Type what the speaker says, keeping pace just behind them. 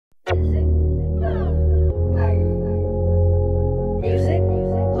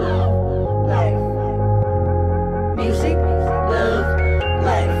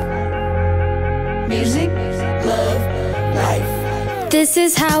This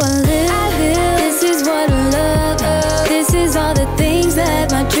is how I live. This is what I love. This is all the things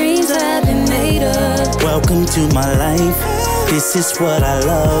that my dreams have been made of. Welcome to my life. This is what I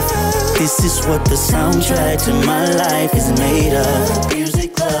love. This is what the soundtrack to my life is made of.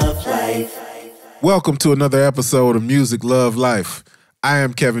 Music, love, life. Welcome to another episode of Music, Love, Life. I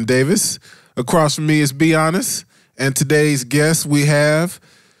am Kevin Davis. Across from me is Be Honest. And today's guest, we have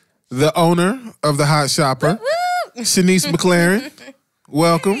the owner of the Haute Shopper, Shanice McLaren.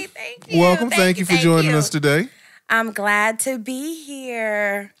 Welcome. Hey, thank you. Welcome. Thank you for joining us today. I'm glad to be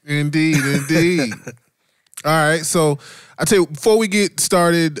here. Indeed, indeed. All right, so I tell you, before we get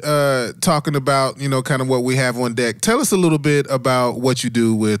started talking about, kind of what we have on deck, tell us a little bit about what you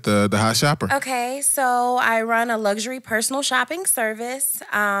do with the Haute Shopper. Okay, so I run a luxury personal shopping service.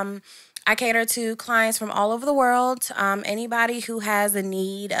 I cater to clients from all over the world. Anybody who has a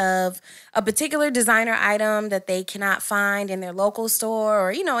need of a particular designer item that they cannot find in their local store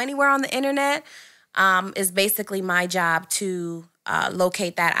or, anywhere on the internet, is basically my job to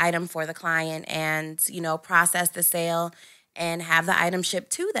locate that item for the client and, process the sale and have the item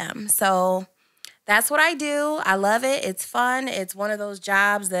shipped to them. So that's what I do. I love it. It's fun. It's one of those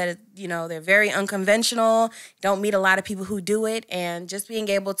jobs that, they're very unconventional. Don't meet a lot of people who do it. And just being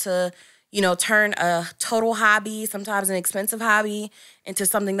able to, turn a total hobby, sometimes an expensive hobby, into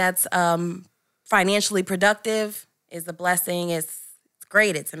something that's financially productive is a blessing. It's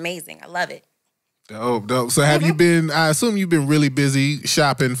great. It's amazing. I love it. Dope. So have you been, I assume you've been really busy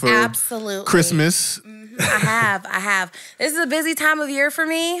shopping for Absolutely. Christmas. Mm-hmm. I have. This is a busy time of year for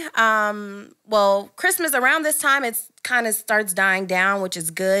me. Christmas around this time, it kind of starts dying down, which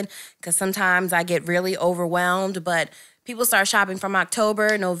is good because sometimes I get really overwhelmed, but people start shopping from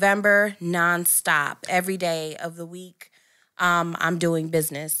October, November, nonstop. Every day of the week, I'm doing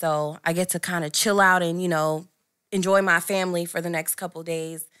business. So I get to kind of chill out and, enjoy my family for the next couple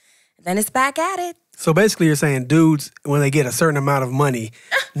days. Then it's back at it. So basically you're saying dudes, when they get a certain amount of money,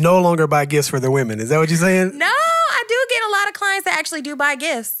 no longer buy gifts for their women. Is that what you're saying? No, I do get a lot of clients that actually do buy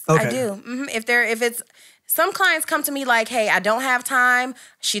gifts. Okay. I do. Mm-hmm. If it's some clients come to me like, hey, I don't have time.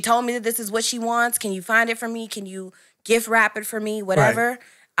 She told me that this is what she wants. Can you find it for me? Can you gift wrap it for me? Whatever. Right.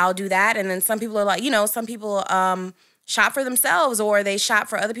 I'll do that. And then some people are like, some people shop for themselves or they shop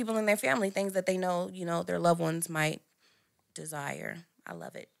for other people in their family, things that they know, their loved ones might desire. I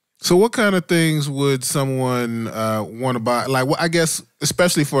love it. So what kind of things would someone want to buy? Like, I guess,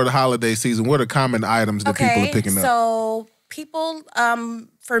 especially for the holiday season, what are common items that people are picking up? So people,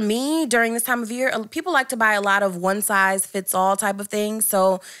 for me, during this time of year, people like to buy a lot of one-size-fits-all type of things.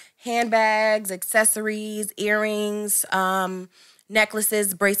 So handbags, accessories, earrings,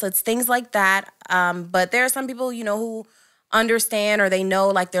 necklaces, bracelets, things like that. But there are some people, who understand or they know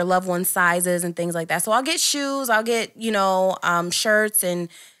like their loved one's sizes and things like that. So I'll get shoes, I'll get, shirts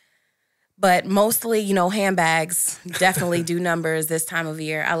but mostly, handbags definitely do numbers this time of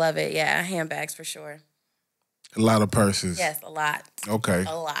year. I love it. Yeah, handbags for sure. A lot of purses. Yes, a lot. Okay.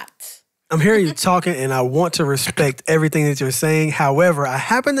 A lot. I'm hearing you talking and I want to respect everything that you're saying. However, I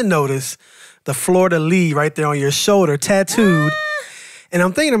happen to notice the fleur-de-lis right there on your shoulder tattooed. And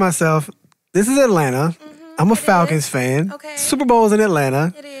I'm thinking to myself, this is Atlanta. Mm-hmm, I'm a Falcons fan. Okay. Super Bowl's in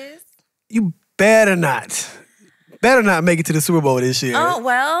Atlanta. It is. You better not make it to the Super Bowl this year. Oh,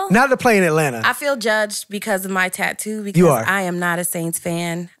 well. Not to play in Atlanta. I feel judged because of my tattoo because you are. I am not a Saints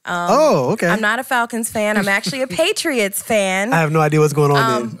fan. Okay. I'm not a Falcons fan. I'm actually a Patriots fan. I have no idea what's going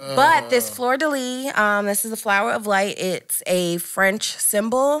on then. But this fleur-de-lis, this is the flower of light. It's a French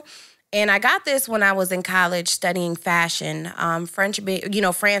symbol. And I got this when I was in college studying fashion. France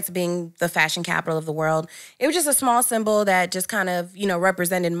being the fashion capital of the world. It was just a small symbol that just kind of,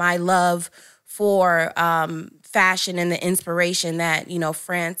 represented my love for fashion and the inspiration that,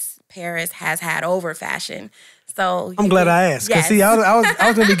 France, Paris has had over fashion. So I'm glad I asked. Because yes. see, I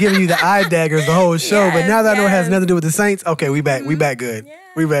was going to be giving you the eye daggers the whole show, but now that I know it has nothing to do with the Saints, okay, we back. We back good. Yeah.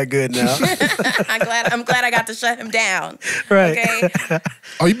 We back good now. I'm glad I got to shut him down. Right. Okay.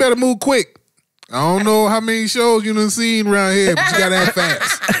 Oh, you better move quick. I don't know how many shows you done seen around here, but you got to act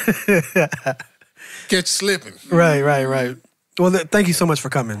fast. Catch you slipping. Right. Well, thank you so much for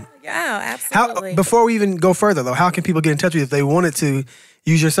coming. Yeah, absolutely. Before we even go further, though, how can people get in touch with you if they wanted to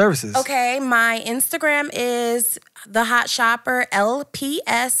use your services? Okay, my Instagram is the Haute Shopper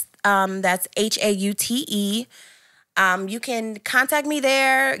LPS. That's HAUTE. You can contact me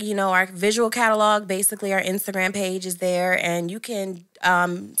there. Our visual catalog, basically our Instagram page is there, and you can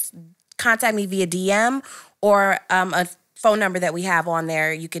contact me via DM or a phone number that we have on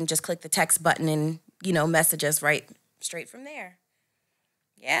there. You can just click the text button and message us right straight from there.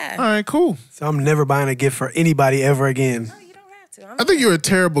 Yeah. All right, cool. So I'm never buying a gift for anybody ever again. No, you don't have to. I think you're a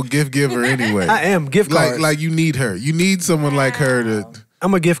terrible gift giver anyway. I am gift cards. Like you need her. You need someone like her to.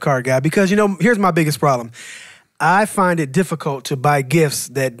 I'm a gift card guy because, here's my biggest problem. I find it difficult to buy gifts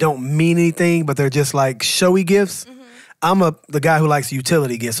that don't mean anything, but they're just like showy gifts. Mm-hmm. I'm the guy who likes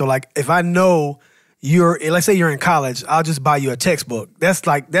utility gifts. So like if I know let's say you're in college, I'll just buy you a textbook. That's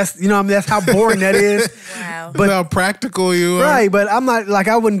how boring that is. Wow. But how practical you are. Right, but I'm not like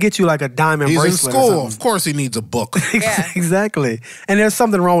I wouldn't get you like a diamond He's in bracelet. school. Of course he needs a book. Yeah. Exactly. And there's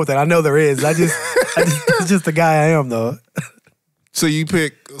something wrong with that. I know there is. It's just the guy I am though. So you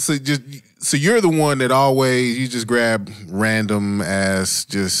pick so you're the one that always you just grab random ass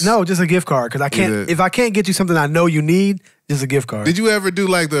just No, just a gift card because I can't if I can't get you something I know you need, just a gift card. Did you ever do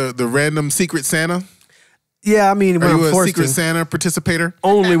like the random Secret Santa? Yeah, I mean, when Are you I'm a forced Secret to. Santa participator?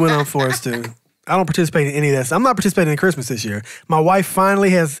 Only when I'm forced to. I don't participate in any of that. I'm not participating in Christmas this year. My wife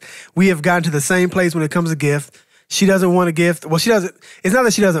finally we have gotten to the same place when it comes to gift. She doesn't want a gift. Well, it's not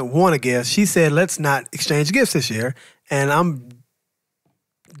that she doesn't want a gift. She said, let's not exchange gifts this year. And I'm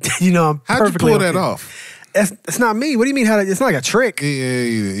I'm How'd perfectly you pull okay. that off? It's not me. What do you mean? It's not like a trick. Yeah,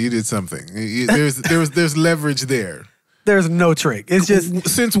 you did something. There's leverage there. There's no trick. It's just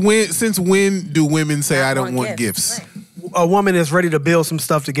Since when do women say I don't want gifts? Right. a woman is ready to build some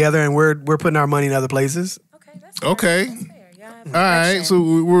stuff together, and we're putting our money in other places. Okay, that's fair. Okay. That's fair. Yeah, All right,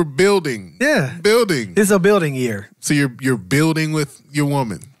 so we're building. Yeah, Building. it's a building year. So you're building with your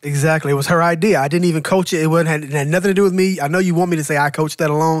woman. Exactly. It was her idea. I didn't even coach it. It had nothing to do with me. I know you want me to say I coached that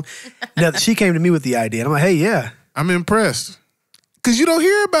alone. She came to me with the idea. And I'm like, hey, yeah. I'm impressed. Because you don't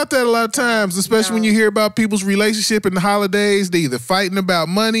hear about that a lot of times, especially when you hear about people's relationship in the holidays. They either fighting about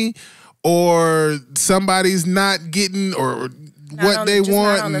money or somebody's not getting or what they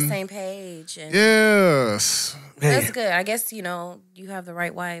want. Not on the same page. And Yes. that's good. I guess, you have the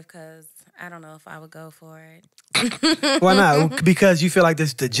right wife because I don't know if I would go for it. Why not? Because you feel like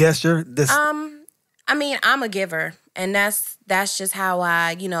this the gesture. I mean, I'm a giver, and that's just how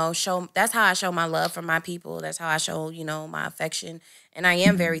I, show. That's how I show my love for my people. That's how I show, my affection, and I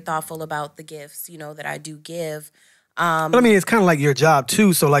am very thoughtful about the gifts, that I do give. But I mean, it's kind of like your job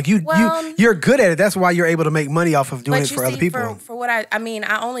too. So like you're good at it. That's why you're able to make money off of doing it for other people. For what I mean,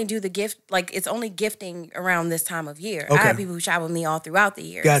 I only do the gift, like it's only gifting around this time of year. Okay. I have people who shop with me all throughout the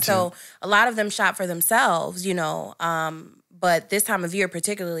year. Gotcha. So a lot of them shop for themselves, but this time of year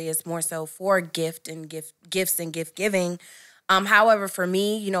particularly is more so for gifts and gift giving. However, for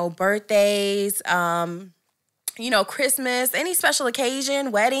me, birthdays, Christmas, any special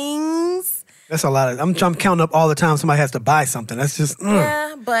occasion, weddings. That's a lot. I'm counting up all the time somebody has to buy something. That's just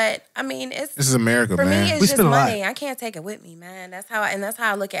Yeah, but I mean, this is America, for man. me. It's We just spend a lot. money. I can't take it with me, man. That's how I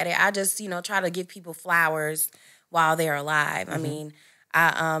look at it. I just try to give people flowers while they're alive. I mean,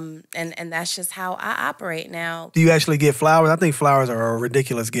 and that's just how I operate now. Do you actually get flowers? I think flowers are a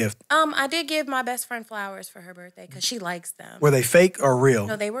ridiculous gift. I did give my best friend flowers for her birthday because she likes them. Were they fake or real?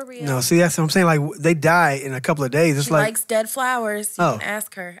 No, they were real. No, see, that's what I'm saying. Like they die in a couple of days. It's She like likes dead flowers. You can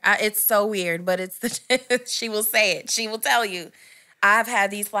ask her. It's so weird, but it's she will say it. She will tell you. I've had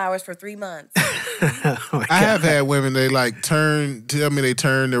these flowers for 3 months. oh I have had women, they tell me they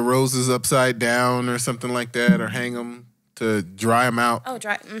turn their roses upside down or something like that or hang them to dry them out. Oh,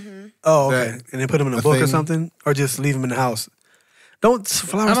 dry. Mm-hmm. Oh, okay. And then put them in a book or thing. something, or just leave them in the house. Don't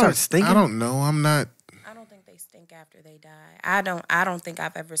flowers start stinking? I don't know. I'm not. I don't think they stink after they die. I don't think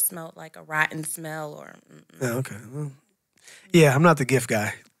I've ever smelled like a rotten smell or. Yeah, okay. Well, yeah, I'm not the gift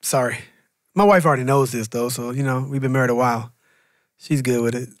guy. Sorry. My wife already knows this though, so we've been married a while. She's good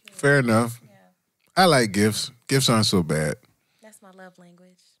with it. Fair enough. Yeah, I like gifts. Gifts aren't so bad. that's my love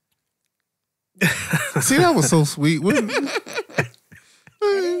language. See, that was so sweet.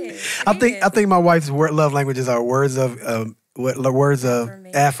 I think my wife's love languages are words of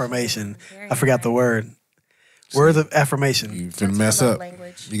affirmation. Very I forgot the nice. word. Words of affirmation. You finna What's mess your love up.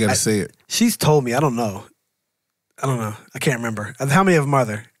 language? You gotta say it. She's told me. I don't know. I can't remember. How many of them are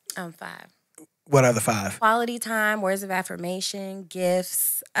there? 5. What are the 5? Quality time, words of affirmation,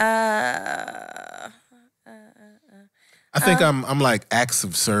 gifts. I think I'm like acts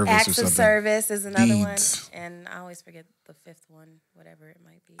of service or Acts something. of service is another Deeds. one, and I always forget the 5th one, whatever it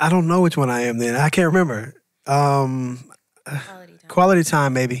might be. I don't know which one I am then. I can't remember. Quality time. Quality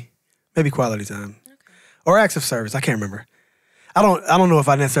time, maybe quality time, or acts of service. I can't remember. I don't know if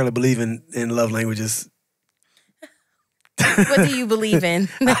I necessarily believe in love languages. What do you believe in?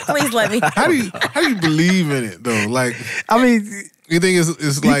 Please let me. How do you believe in it though? Like, I mean, you think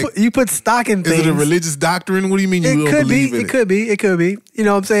it's like you put stock in things. is it a religious doctrine? What do you mean you don't believe in it? It could be. It could be. You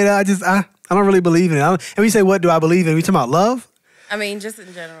know what I'm saying? I don't really believe in it. And when you say what do I believe in? We talking about love? I mean, just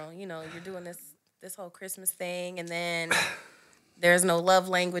in general, you're doing this whole Christmas thing, and then There's no love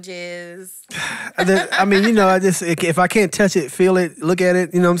languages. I mean, you know, if I can't touch it, feel it, look at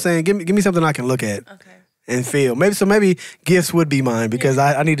it, you know what I'm saying? Give me something I can look at and feel. Maybe gifts would be mine because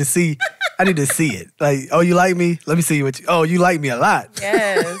I need to see it. Like, oh, you like me? Let me see you like me a lot.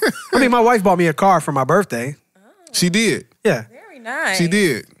 Yes. I mean, my wife bought me a car for my birthday. She did. Yeah. Very nice. She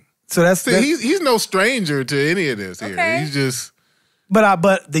did. So that's he's no stranger to any of this here. Okay. He's just but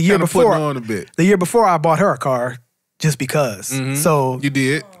the year before putting on a bit. The year before I bought her a car just because. So You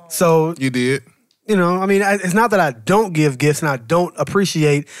did. So You did. you know, I mean, it's not that I don't give gifts and I don't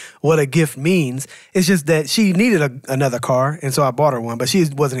appreciate what a gift means. It's just that she needed another car, and so I bought her one, but she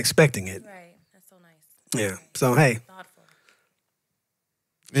wasn't expecting it. Right. That's so nice. Yeah. So hey, Thoughtful.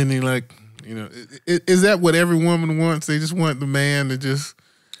 And then, like, you know, is that what every woman wants? They just want the man to just,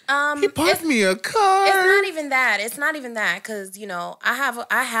 he bought me a car. It's not even that. It's not even that because, you know, I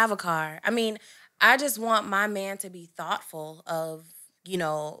have a car. I mean, I just want my man to be thoughtful of, you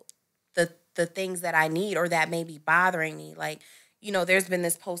know, the things that I need or that may be bothering me. Like, you know, there's been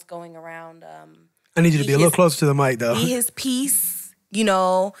this post going around. I need you to be a little closer to the mic, though. Be his peace, you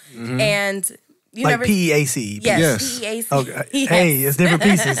know, and you Like never PEAC. Yes. PEAC. Okay. Yes. Hey, it's different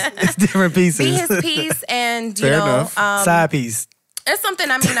pieces. It's different pieces. Be his peace, and you Fair know, enough. Side piece. it's something.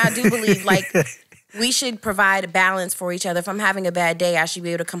 I mean, I do believe like we should provide a balance for each other. If I'm having a bad day, I should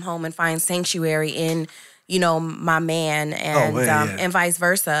be able to come home and find sanctuary in, you know, my man, and and vice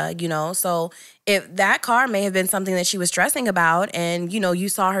versa. You know, so if that car may have been something that she was stressing about, and you know, you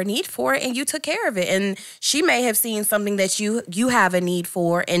saw her need for it, and you took care of it, and she may have seen something that you have a need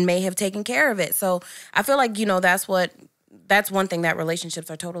for, and may have taken care of it. So I feel like, you know, that's one thing that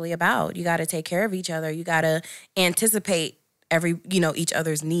relationships are totally about. You got to take care of each other. You got to anticipate each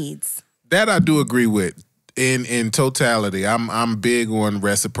other's needs. That I do agree with. In totality, I'm big on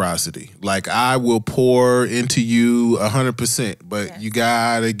reciprocity. Like, I will pour into you 100%, but you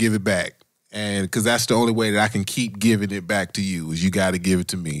gotta give it back, and because that's the only way that I can keep giving it back to you is you got to give it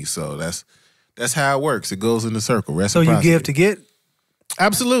to me. So that's how it works. It goes in the circle. So Reciprocity. you give to get?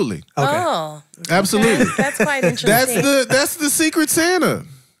 Absolutely. Okay. Oh, Absolutely. that's quite interesting. That's the Secret Santa.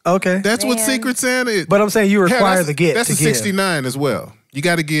 Okay. That's what Man. Secret Santa is. But I'm saying you require Hell, the get That's to a give. 69 as well. You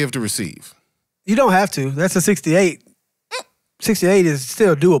got to give to receive. You don't have to. That's a 68. 68 is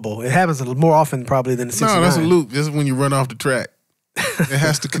still doable. It happens more often probably than the 69. No, that's a loop. This is when you run off the track. It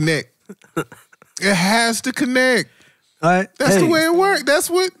has to connect. It has to connect. All right. That's Hey, the way it works.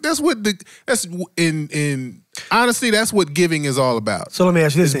 Honestly, that's what giving is all about. So let me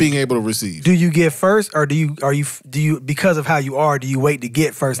ask you this: is being able to receive. do you give first, or do you because of how you are, do you wait to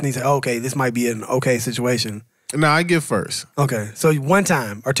get first and you say, okay, this might be an okay situation? No, I give first. Okay, so one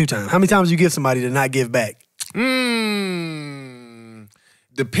time or two times. How many times do you give somebody to not give back?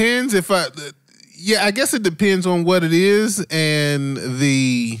 Depends if I guess it depends on what it is and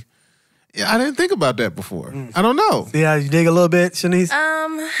the. Yeah, I didn't think about that before. I don't know. See how you dig a little bit, Shanice?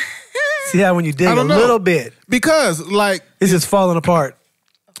 See how when you dig I a don't know. little bit, Because like it's just falling apart.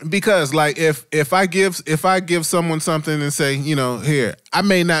 Because like if I give someone something and say, you know, here, I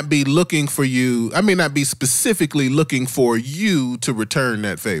may not be looking for you. I may not be specifically looking for you to return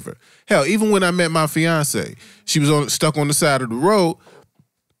that favor. Hell, even when I met my fiance, she was stuck on the side of the road.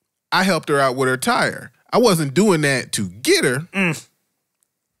 I helped her out with her tire. I wasn't doing that to get her.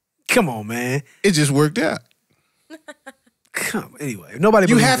 Come on, man. It just worked out. Anyway, nobody.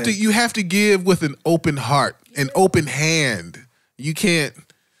 You believes have that. to. You have to give with an open heart, an open hand. You can't.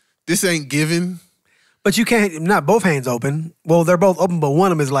 This ain't giving. But you can't. Not both hands open. Well, they're both open, but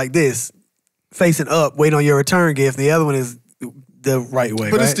one of them is like this, facing up, waiting on your return gift. The other one is the right way.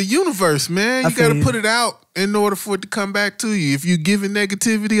 But right? it's the universe, man. I You got feel to you. put it out in order for it to come back to you. If you're giving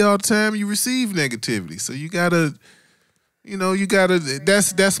negativity all the time, you receive negativity. So you gotta. You know, you gotta.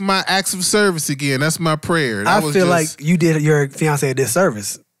 That's my acts of service again. That's my prayer. I feel like you did your fiance a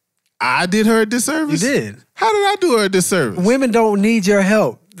disservice. I did her a disservice. You did. How did I do her a disservice? Women don't need your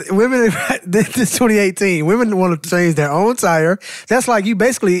help. Women, this is 2018. Women want to change their own tire. That's like you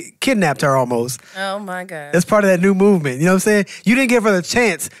basically kidnapped her almost. Oh my God. That's part of that new movement. You know what I'm saying? You didn't give her the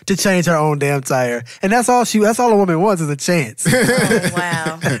chance to change her own damn tire, and that's all a woman wants is a chance. Oh,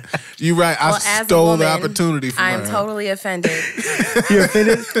 wow. You're right. Well, I as a stole the woman, opportunity from I am her. totally offended. You're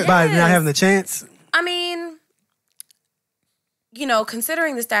offended by not having the chance. I mean, you know,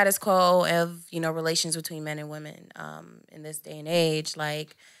 considering the status quo of, you know, relations between men and women in this day and age,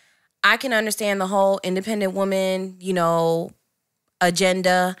 like, I can understand the whole independent woman, you know,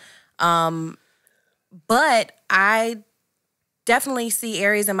 agenda. But I definitely see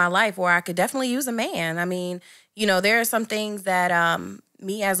areas in my life where I could definitely use a man. I mean, there are some things that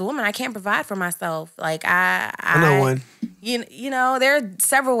me as a woman, I can't provide for myself. Like I know one. There are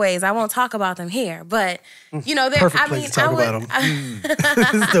several ways. I won't talk about them here, but perfect place to talk about them.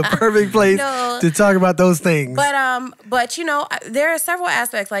 This is the perfect place to talk about those things. But there are several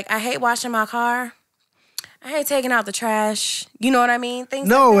aspects. Like I hate washing my car. I hate taking out the trash. You know what I mean? Things.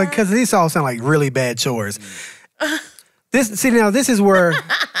 No, like because these all sound like really bad chores. This is where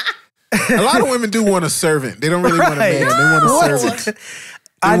a lot of women do want a servant. They don't really want a man. They want a servant.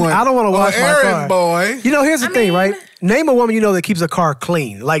 I don't want to wash my car. Boy. Here's the thing, right? Name a woman that keeps a car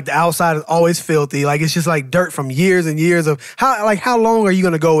clean. Like the outside is always filthy. Like it's just like dirt from years and years of how long are you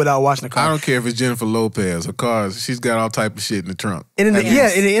gonna go without washing the car? I don't care if it's Jennifer Lopez. Her car, she's got all type of shit in the trunk. And in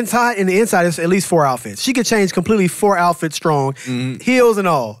the inside is at least 4 outfits. She could change completely 4 outfits strong, heels and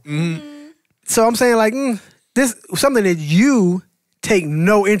all. Mm-hmm. So I'm saying like this something that you take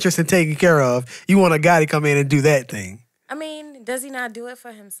no interest in taking care of. You want a guy to come in and do that thing. I mean, does he not do it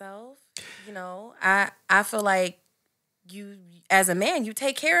for himself? I feel like you, as a man, you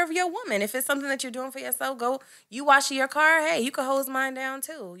take care of your woman. If it's something that you're doing for yourself, you wash your car. Hey, you can hose mine down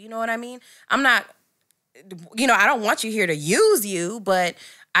too. You know what I mean? I'm not, I don't want you here to use you, but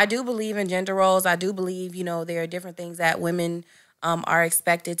I do believe in gender roles. I do believe, there are different things that women are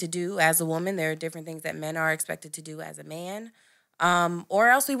expected to do as a woman. There are different things that men are expected to do as a man. Or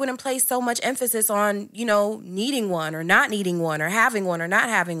else we wouldn't place so much emphasis on, needing one or not needing one or having one or not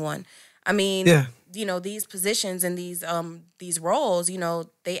having one. I mean, these positions and these roles,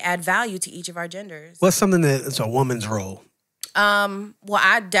 they add value to each of our genders. What's something that's a woman's role? Well,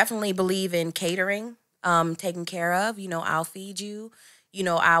 I definitely believe in catering, taking care of. I'll feed you.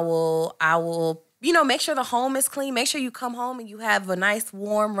 I will, make sure the home is clean. Make sure you come home and you have a nice,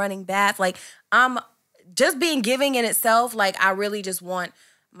 warm, running bath. Like, just being giving in itself, like, I really just want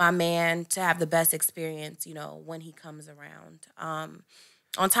my man to have the best experience, when he comes around.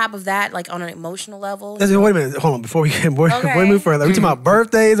 On top of that, like on an emotional level. Wait a minute, hold on. Before we move further, are we talking about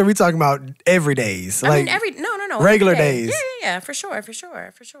birthdays or are we talking about everydays? No. Regular days. Yeah, for sure.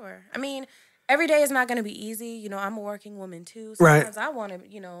 I mean, every day is not going to be easy. I'm a working woman too. Sometimes I want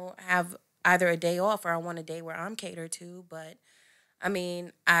to, have either a day off or I want a day where I'm catered to. But I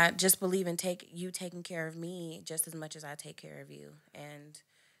mean, I just believe in you taking care of me just as much as I take care of you. And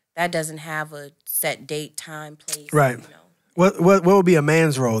that doesn't have a set date, time, place. Right. What would be a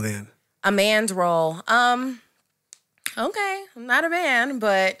man's role then? A man's role. Okay, I'm not a man,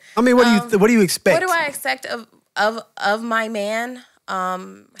 but I mean, what do you expect? What do I expect of my man?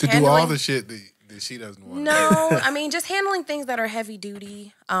 To do all the shit that she doesn't want. No, I mean just handling things that are heavy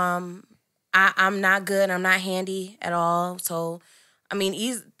duty. I'm not good. I'm not handy at all. So, I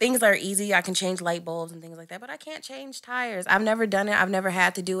mean, things are easy. I can change light bulbs and things like that, but I can't change tires. I've never done it. I've never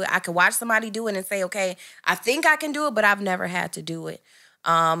had to do it. I could watch somebody do it and say, okay, I think I can do it, but I've never had to do it.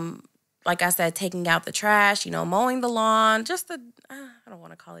 Like I said, taking out the trash, mowing the lawn, just I don't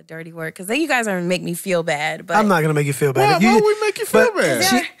want to call it dirty work because then you guys are going to make me feel bad. But I'm not going to make you feel bad. Why would we make you feel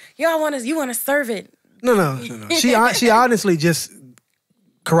bad? You want to serve it. No. She honestly just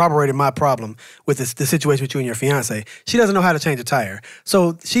corroborated my problem with the situation with you and your fiance. She doesn't know how to change a tire.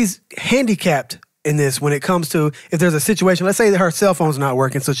 So she's handicapped in this when it comes to if there's a situation, let's say that her cell phone's not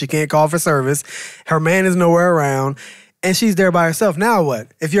working so she can't call for service, her man is nowhere around, and she's there by herself. Now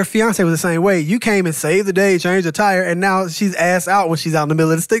what? If your fiance was the same way, you came and saved the day, changed the tire, and now she's ass out when she's out in the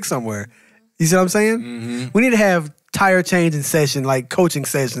middle of the stick somewhere. You see what I'm saying? Mm-hmm. We need to have tire changing session, like coaching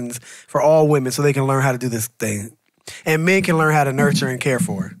sessions for all women so they can learn how to do this thing. And men can learn how to nurture and care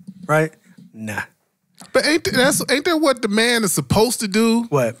for her, right? Nah. But ain't that what the man is supposed to do?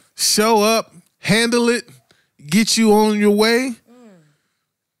 What? Show up, handle it, get you on your way.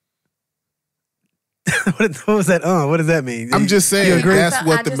 What was that? What does that mean? I'm just saying that's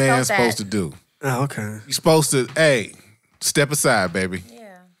what the I man's just felt supposed to do. Oh, okay. You're supposed to, hey, step aside, baby.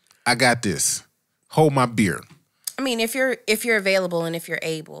 Yeah. I got this. Hold my beer. I mean, if you're available and if you're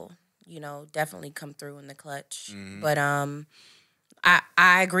able, definitely come through in the clutch. Mm-hmm. But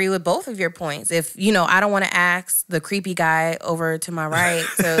I agree with both of your points. If I don't want to ask the creepy guy over to my right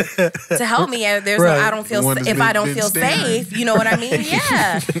to help me. There's right. I don't feel if I don't feel safe. You know what I mean?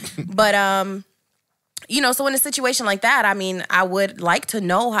 Yeah. But so in a situation like that, I mean, I would like to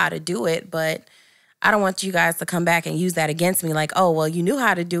know how to do it, but I don't want you guys to come back and use that against me. Like, oh well, you knew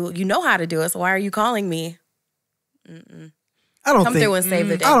how to do it. You know how to do it. So why are you calling me? Come through and save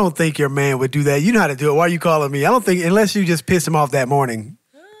the day. I don't think your man would do that. You know how to do it. Why are you calling me? I don't think, unless you just pissed him off that morning.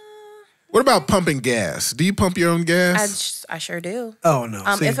 What about pumping gas? Do you pump your own gas? I sure do. Oh, no.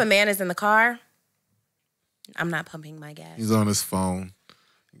 If a man is in the car, I'm not pumping my gas. He's on his phone.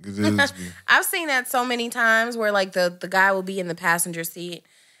 I've seen that so many times where like the guy will be in the passenger seat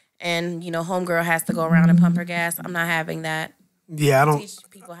and, homegirl has to go around and pump her gas. I'm not having that. Yeah, I don't teach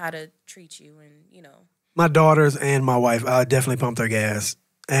people how to treat you and, My daughters and my wife definitely pump their gas.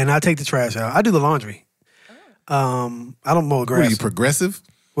 And I take the trash out. I do the laundry. I don't mow grass. What are you, progressive?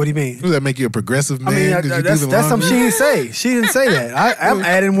 What do you mean? Does that make you a progressive man? I mean, that's something she didn't say. She didn't say that. I'm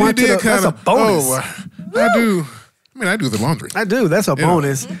adding one to that's a bonus. I do. I do the laundry. I do. That's a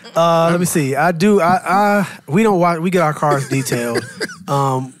bonus. Let me see. I do. We don't watch. We get our cars detailed.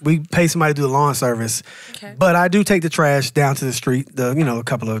 We pay somebody to do the lawn service. Okay. But I do take the trash down to the street. A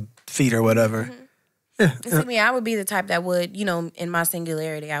couple of feet or whatever. Mm-hmm. Yeah. See, me, I would be the type that would, in my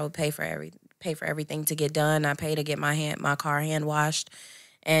singularity, I would pay for everything to get done. I pay to get my car hand washed,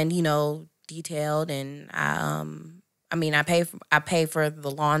 and detailed, and I pay for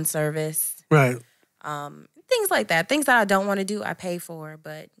the lawn service. Right. Things like that. Things that I don't want to do, I pay for.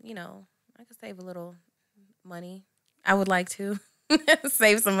 But, I could save a little money. I would like to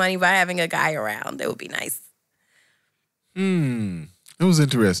save some money by having a guy around. It would be nice. It was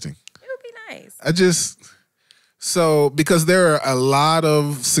interesting. It would be nice. Because there are a lot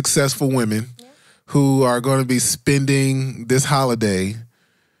of successful women who are going to be spending this holiday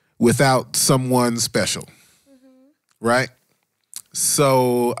without someone special. Right?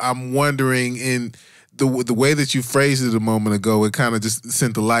 So I'm wondering, in the way that you phrased it a moment ago, it kind of just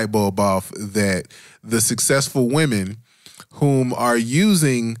sent the light bulb off that the successful women whom are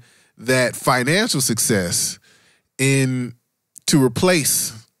using that financial success to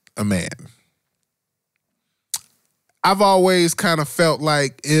replace a man. I've always kind of felt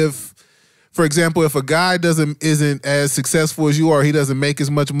like for example, if a guy isn't as successful as you are, he doesn't make as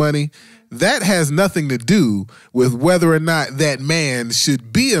much money, that has nothing to do with whether or not that man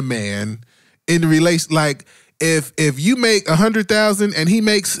should be a man in relation. Like, if you make 100,000 and he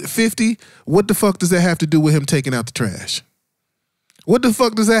makes 50, what the fuck does that have to do with him taking out the trash? What the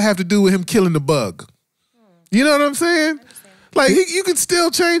fuck does that have to do with him killing the bug? You know what I'm saying? Like, you can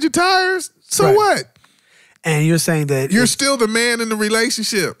still change your tires. So right. What? And you're saying that you're still the man in the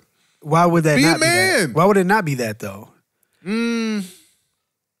relationship. Why would that be not a man? Be that? Why would it not be that though?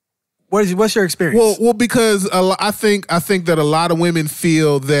 What's your experience? Well, because I think that a lot of women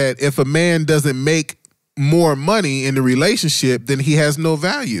feel that if a man doesn't make more money in the relationship, then he has no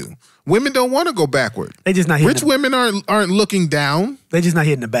value. Women don't want to go backward. They just not hitting. Rich women aren't looking down. They just not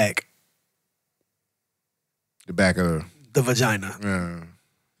hitting the back. The back of the vagina.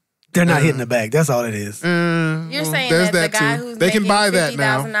 They're not hitting the back. That's all it is. You're saying that the guy who's making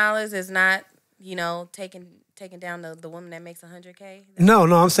 $50,000 is not, taking down the woman that makes $100K? No,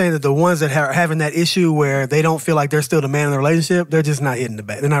 I'm saying that the ones that are having that issue where they don't feel like they're still the man in the relationship, they're just not hitting the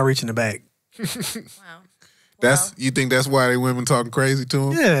back. They're not reaching the back. Wow. You think that's why they women talking crazy to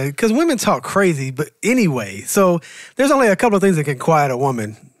them? Yeah, because women talk crazy, but anyway. So there's only a couple of things that can quiet a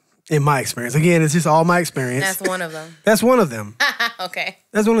woman. In my experience. Again, it's just all my experience. That's one of them. That's one of them. Okay.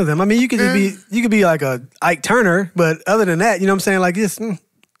 That's one of them. I mean, you could be like a Ike Turner, but other than that, you know what I'm saying? Like this.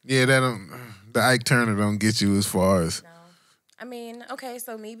 Yeah, the Ike Turner don't get you as far as. No. I mean, okay,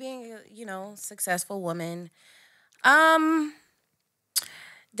 so me being a, successful woman,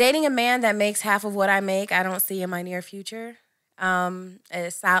 dating a man that makes half of what I make, I don't see in my near future.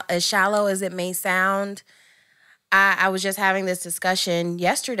 As shallow as it may sound, I was just having this discussion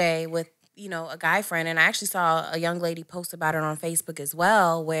yesterday with, a guy friend, and I actually saw a young lady post about it on Facebook as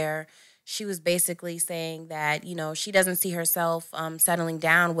well, where she was basically saying that, she doesn't see herself settling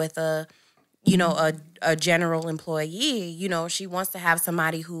down with a general employee. She wants to have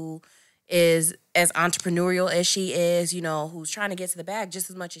somebody who is as entrepreneurial as she is, who's trying to get to the bag just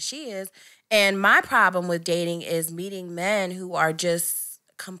as much as she is. And my problem with dating is meeting men who are just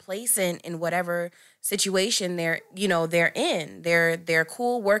complacent in whatever situation they're in. They're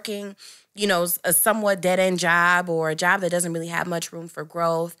cool working, a somewhat dead-end job or a job that doesn't really have much room for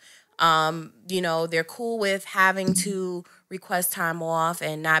growth. They're cool with having to request time off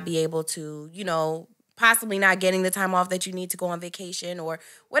and not be able to, possibly not getting the time off that you need to go on vacation or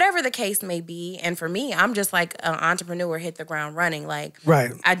whatever the case may be. And for me, I'm just like an entrepreneur, hit the ground running. Like,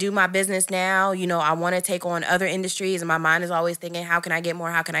 right. I do my business now. I want to take on other industries, and my mind is always thinking, how can I get more?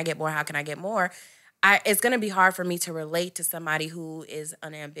 How can I get more? How can I get more? It's going to be hard for me to relate to somebody who is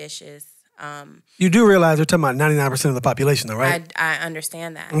unambitious. You do realize we're talking about 99% of the population, though, right? I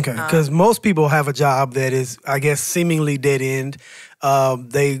understand that. Okay, because most people have a job that is, I guess, seemingly dead end.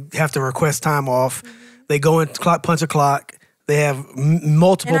 They have to request time off. Mm-hmm. They go and punch a clock. They have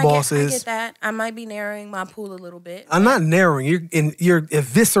multiple bosses. I get that. I might be narrowing my pool a little bit. I'm not narrowing. You're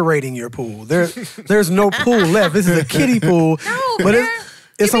eviscerating your pool. There's no pool left. This is a kiddie pool. No, but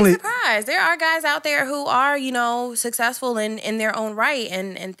it's you'd only be surprised. There are guys out there who are, successful in their own right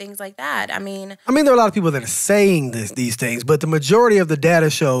and things like that. I mean, there are a lot of people that are saying these things, but the majority of the data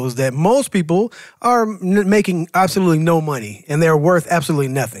shows that most people are making absolutely no money and they're worth absolutely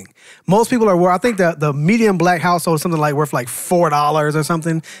nothing. Most people are worth, I think the median black household is something like worth like $4 or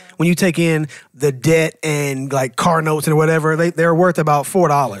something. When you take in the debt and like car notes and whatever, they're worth about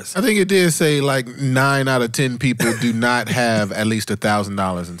 $4. I think it did say like 9 out of 10 people do not have at least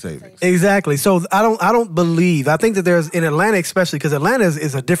 $1,000 in savings. Exactly. So I don't believe. I think that there's in Atlanta, especially because Atlanta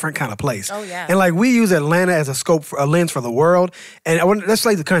is a different kind of place. Oh yeah. And like we use Atlanta as a lens for the world, and let's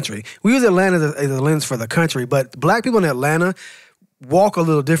say the country. We use Atlanta as a lens for the country, but black people in Atlanta walk a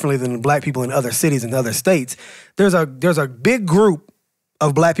little differently than black people in other cities and other states. There's a big group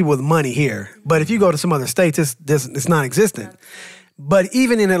of black people with money here, but if you go to some other states, it's non-existent. But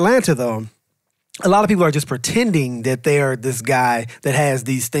even in Atlanta, though, a lot of people are just pretending that they are this guy that has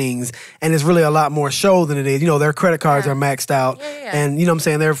these things, and it's really a lot more show than it is. Their credit cards are maxed out, and you know what I'm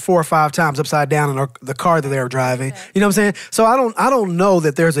saying, they're 4 or 5 times upside down in the car that they're driving. You know what I'm saying? So I don't know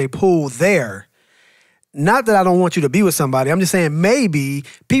that there's a pool there. Not that I don't want you to be with somebody. I'm just saying maybe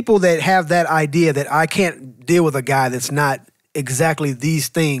people that have that idea that I can't deal with a guy that's not exactly these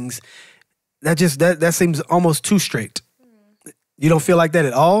things, that seems almost too strict. You don't feel like that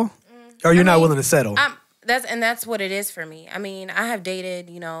at all? Or you're not willing to settle? That's what it is for me. I mean, I have dated,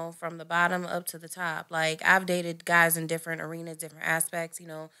 from the bottom up to the top. Like, I've dated guys in different arenas, different aspects,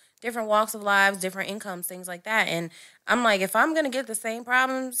 different walks of lives, different incomes, things like that. And I'm like, if I'm going to get the same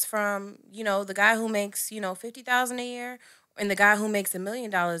problems from, the guy who makes, $50,000 a year and the guy who makes $1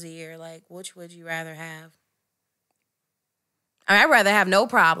 million a year, like, which would you rather have? I mean, I'd rather have no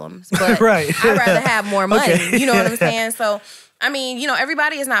problems, but right. I'd rather have more money. Okay. You know what I'm saying? So, I mean,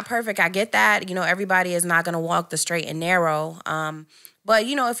 everybody is not perfect. I get that. Everybody is not going to walk the straight and narrow. But,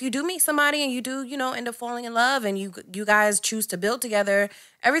 if you do meet somebody and you do, end up falling in love and you guys choose to build together,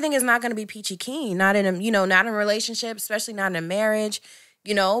 everything is not going to be peachy keen. Not in not in a relationship, especially not in a marriage, but,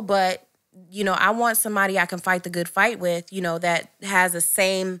 I want somebody I can fight the good fight with, that has the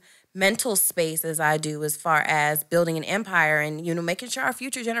same mental space as I do as far as building an empire and, making sure our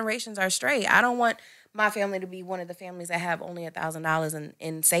future generations are straight. I don't want my family to be one of the families that have only $1,000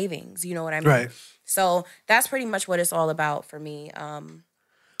 in savings. You know what I mean? Right. So that's pretty much what it's all about for me.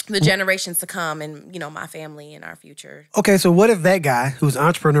 The generations to come and, my family and our future. Okay, so what if that guy who's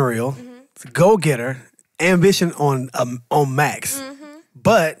entrepreneurial, go-getter, ambition on max,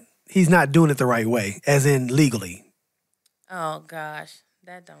 but he's not doing it the right way, as in legally? Oh, gosh.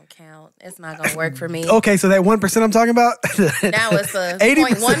 That don't count. It's not going to work for me. Okay, so that 1% I'm talking about? Now it's a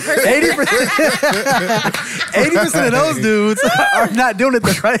 80%. 0.1%. 80% of those dudes are not doing it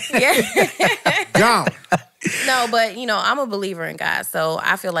the right way. Gone. No, but, I'm a believer in God. So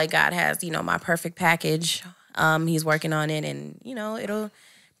I feel like God has, my perfect package. He's working on it and, it'll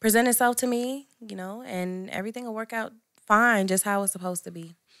present itself to me, and everything will work out fine, just how it's supposed to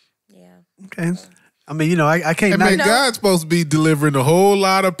be. Yeah. Okay. I mean, I can't. I mean, God's supposed to be delivering a whole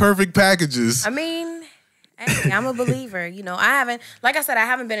lot of perfect packages. I mean, hey, I'm a believer. I haven't, like I said, I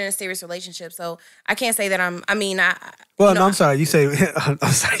haven't been in a serious relationship, so I can't say that I'm sorry. You say,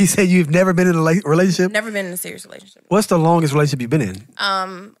 you say you've never been in a relationship? Never been in a serious relationship. What's the longest relationship you've been in?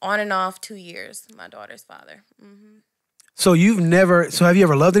 On and off 2 years. My daughter's father. Mm-hmm. So have you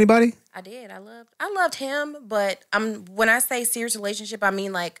ever loved anybody? I did. I loved him, but when I say serious relationship, I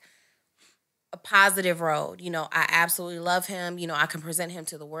mean like a positive road. I absolutely love him. I can present him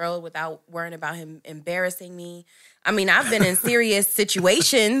to the world without worrying about him embarrassing me. I mean, I've been in serious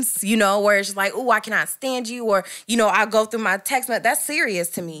situations, where it's just like, oh, I cannot stand you. Or, I go through my text message. That's serious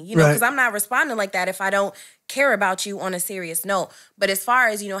to me, because I'm not responding like that if I don't care about you on a serious note. But as far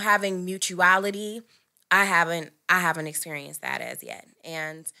as, having mutuality, I haven't experienced that as yet.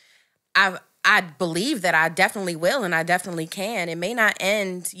 And I believe that I definitely will and I definitely can. It may not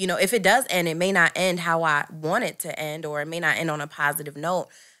end, if it does end, it may not end how I want it to end, or it may not end on a positive note.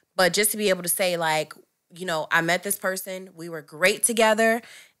 But just to be able to say, like, I met this person, we were great together,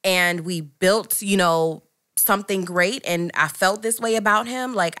 and we built, something great, and I felt this way about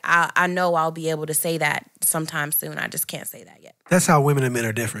him, like, I know I'll be able to say that sometime soon. I just can't say that yet. That's how women and men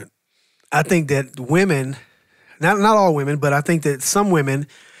are different. I think that women, not all women, but I think that some women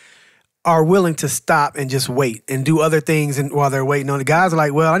are willing to stop and just wait and do other things while they're waiting on it. Guys are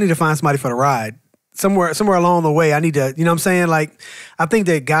like, well, I need to find somebody for the ride. Somewhere along the way, I need to, you know what I'm saying? Like, I think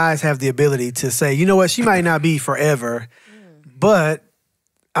that guys have the ability to say, you know what, she might not be forever, but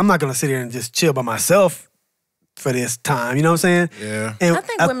I'm not going to sit here and just chill by myself for this time. You know what I'm saying? Yeah. And I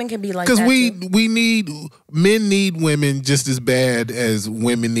think women can be like that Because too. men need women just as bad as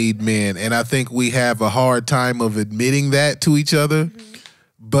women need men, and I think we have a hard time of admitting that to each other. Mm-hmm.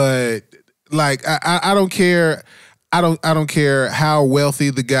 But like, I don't care. I don't care how wealthy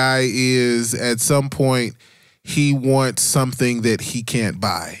the guy is. At some point, he wants something that he can't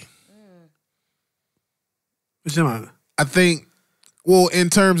buy. What you talking about? I think. Well, in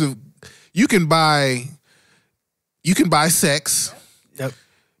terms of you can buy sex. Yep.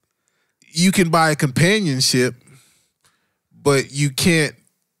 You can buy companionship, but you can't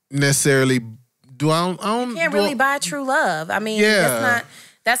necessarily do. I don't You can't really buy true love. I mean,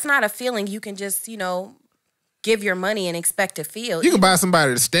 that's not a feeling you can just, give your money and expect to feel. You can buy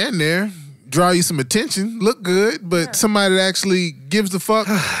somebody to stand there, draw you some attention, look good, but somebody that actually gives a fuck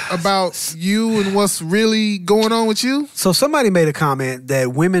about you and what's really going on with you. So somebody made a comment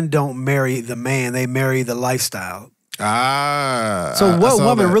that women don't marry the man, they marry the lifestyle. So what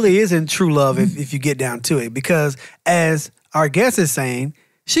woman really is in true love if you get down to it? Because as our guest is saying,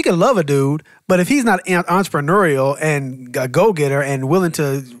 she can love a dude, but if he's not entrepreneurial and a go-getter and willing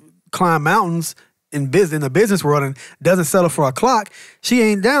to climb mountains in the business world and doesn't settle for a clock, she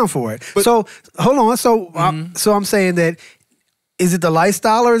ain't down for it. So hold on. So I'm saying that, is it the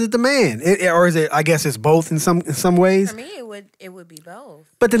lifestyle or is it the man? Or is it? I guess it's both in some ways. For me, it would be both.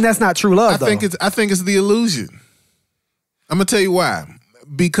 But then that's not true love. I think it's the illusion. I'm gonna tell you why.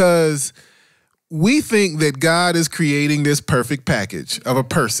 Because we think that God is creating this perfect package of a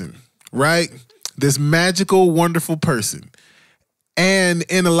person, right? This magical, wonderful person. And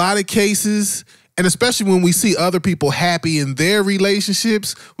in a lot of cases, and especially when we see other people happy in their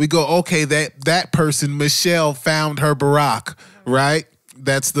relationships, we go, okay, that person, Michelle, found her Barack, right?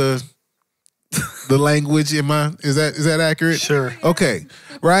 That's the language. Is that accurate? Sure. Okay,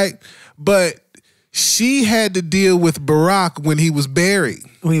 right? But she had to deal with Barack when he was buried.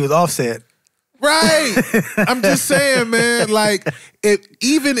 When he was offset. Right. I'm just saying, man, like,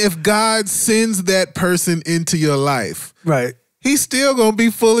 even if God sends that person into your life, right, he's still going to be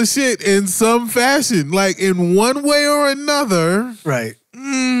full of shit in some fashion. Like, in one way or another. Right.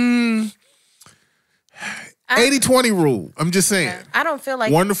 80-20 rule. I'm just saying. Yeah, I don't feel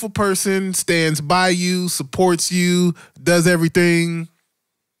like... Wonderful person, stands by you, supports you, does everything.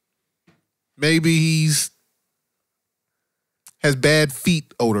 Maybe he's has bad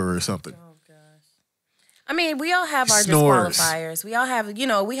feet odor or something. Oh, gosh. I mean, we all have our Snores. disqualifiers. We all have,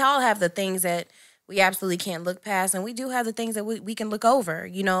 we all have the things that we absolutely can't look past, and we do have the things that we can look over,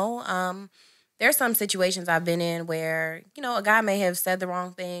 There's some situations I've been in where, a guy may have said the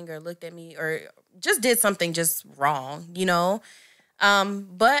wrong thing or looked at me or just did something just wrong,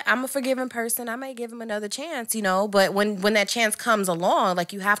 But I'm a forgiving person. I may give him another chance, But when that chance comes along,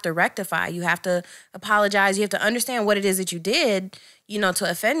 like, you have to rectify. You have to apologize. You have to understand what it is that you did, to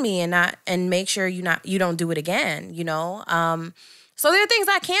offend me and make sure you don't do it again, So there are things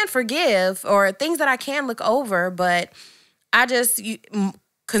I can forgive or things that I can look over, but I just,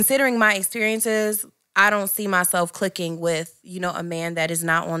 considering my experiences, I don't see myself clicking with, a man that is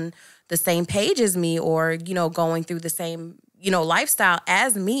not on the same page as me or, going through the same, lifestyle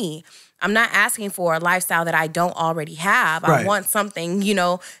as me. I'm not asking for a lifestyle that I don't already have. Right. I want something,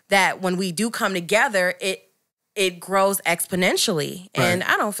 that when we do come together, it grows exponentially. Right. And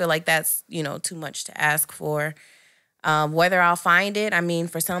I don't feel like that's, too much to ask for. Whether I'll find it, I mean,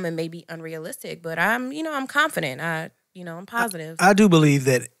 for some it may be unrealistic, but I'm confident. I'm positive. I do believe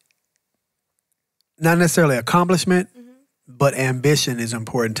that not necessarily accomplishment, but ambition is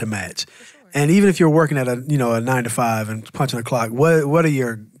important to match. Sure. And even if you're working at a 9 to 5 and punching the clock, what are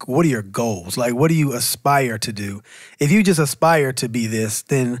your goals? Like, what do you aspire to do? If you just aspire to be this,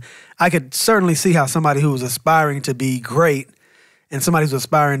 then I could certainly see how somebody who's aspiring to be great and somebody who's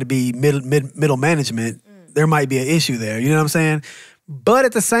aspiring to be middle management, there might be an issue there. You know what I'm saying? But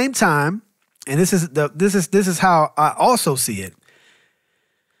at the same time, and this is how I also see it.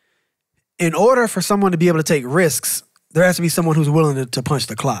 In order for someone to be able to take risks, there has to be someone who's willing to punch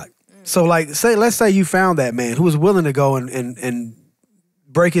the clock. So, like, let's say you found that man who was willing to go and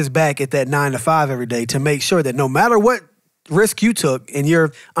break his back at that 9 to 5 every day to make sure that no matter what risk you took in your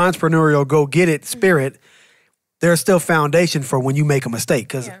entrepreneurial go-get-it spirit, there's still foundation for when you make a mistake.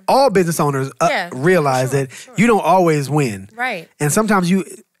 Because all business owners realize that you don't always win. Right. And sometimes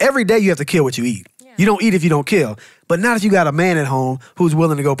every day you have to kill what you eat. Yeah. You don't eat if you don't kill. But not if you got a man at home who's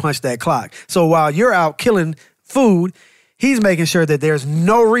willing to go punch that clock. So while you're out killing food, he's making sure that there's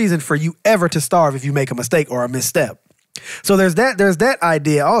no reason for you ever to starve if you make a mistake or a misstep. So there's that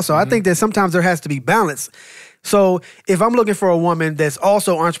idea also. I think that sometimes there has to be balance. So if I'm looking for a woman that's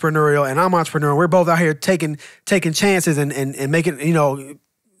also entrepreneurial and I'm entrepreneurial, we're both out here taking chances and making,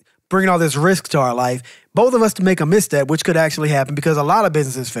 bringing all this risk to our life, both of us to make a misstep, which could actually happen because a lot of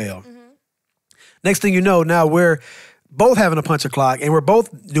businesses fail. Next thing you know, now we're both having a punch a clock and we're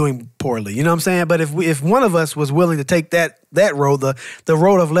both doing poorly. You know what I'm saying? But if one of us was willing to take that road, the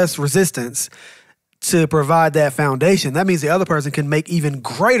road of less resistance to provide that foundation, that means the other person can take even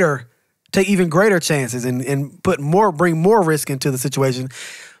greater chances and bring more risk into the situation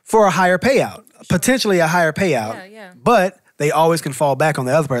for a higher payout, potentially a higher payout. Yeah. But they always can fall back on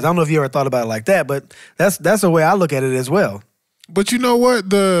the other person. I don't know if you ever thought about it like that, but that's the way I look at it as well. But you know what?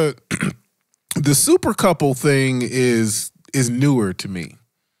 The super couple thing is newer to me.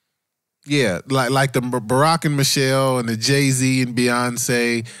 Yeah, like the Barack and Michelle and the Jay-Z and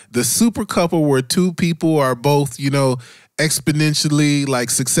Beyonce, the super couple where two people are both, exponentially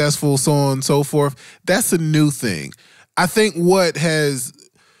like successful, so on and so forth. That's a new thing. I think what has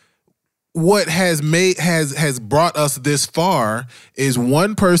brought us this far is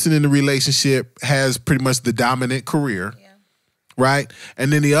one person in the relationship has pretty much the dominant career, right?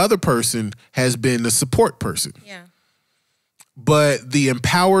 And then the other person has been the support person. Yeah. But the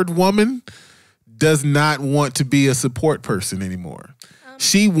empowered woman does not want to be a support person anymore.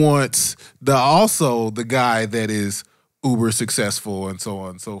 She wants the guy that is uber successful and so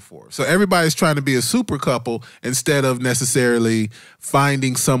on and so forth. So everybody's trying to be a super couple instead of necessarily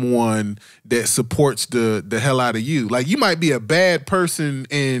finding someone that supports the hell out of you. Like you might be a bad person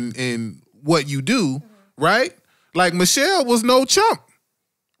in what you do, right? Like Michelle was no chump,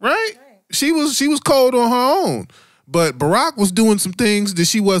 right? She was cold on her own. But Barack was doing some things that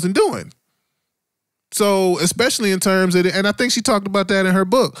she wasn't doing. So especially in terms of, and I think she talked about that in her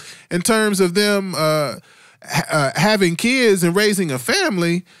book, in terms of them having kids and raising a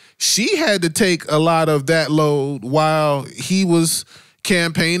family, she had to take a lot of that load while he was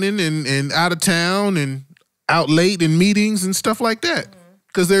campaigning and out of town and out late in meetings and stuff like that.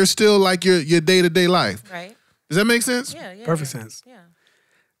 Because there's still like your day-to-day life. Right. Does that make sense? Yeah. Perfect sense. Yeah.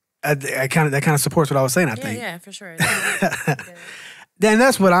 That kind of supports what I was saying, I think. Yeah, for sure. Then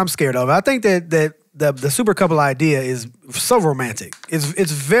that's what I'm scared of. I think that the super couple idea is so romantic.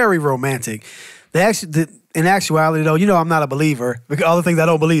 It's very romantic. In actuality, though, I'm not a believer. Because all the things I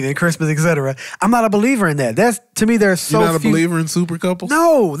don't believe in, Christmas, etc. I'm not a believer in that. That's to me, there's so. You're not a believer in super couples?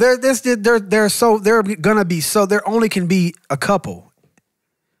 No, there only can be a couple.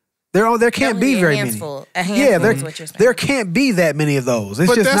 There can't be very many. A handful is what you're saying. There can't be that many of those.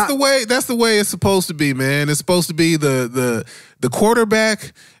 But that's the way it's supposed to be, man. It's supposed to be the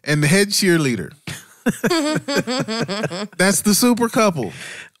quarterback and the head cheerleader. That's the super couple.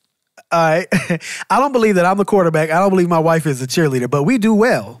 All right. I don't believe that I'm the quarterback. I don't believe my wife is the cheerleader, but we do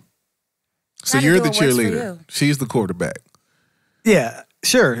well. So you're the cheerleader. She's the quarterback. Yeah,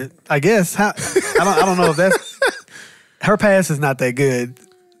 sure. I guess. I don't know if that's her pass is not that good.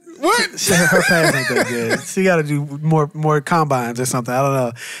 What? Her pass ain't that good. She got to do more combines or something. I don't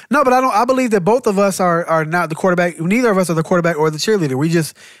know. No, but I believe that both of us are not the quarterback. Neither of us are the quarterback or the cheerleader.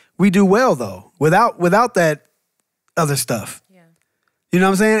 We do well though without that other stuff. Yeah. You know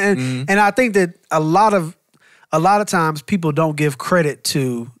what I'm saying? And I think that a lot of times people don't give credit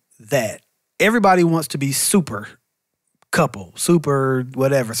to that. Everybody wants to be super couple, super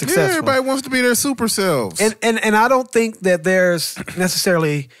whatever, successful. Yeah, everybody wants to be their super selves. And I don't think that there's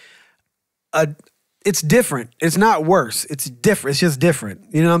necessarily it's different. It's not worse. It's different. It's just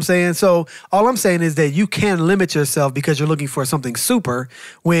different. You know what I'm saying? So all I'm saying is that you can limit yourself because you're looking for something super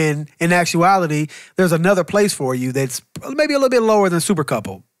when in actuality, there's another place for you that's maybe a little bit lower than super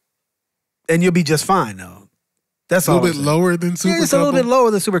couple. And you'll be just fine though. That's a little bit lower than super couple? Yeah, it's a little bit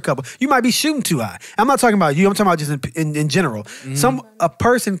lower than super couple. You might be shooting too high. I'm not talking about you. I'm talking about just in general. A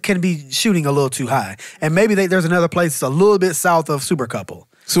person can be shooting a little too high. And maybe there's another place that's a little bit south of super couple.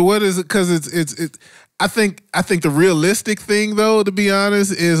 So what is it? Because it's I think the realistic thing though, to be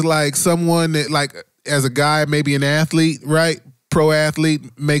honest, is like someone that like as a guy, maybe an athlete, right? Pro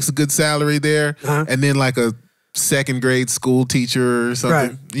athlete, makes a good salary there. And then like a second grade school teacher or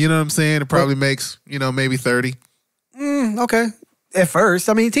something. Right. You know what I'm saying? It probably makes, maybe 30. Okay. At first.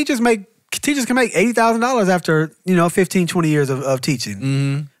 I mean, teachers can make $80,000 after, 15, 20 years of teaching.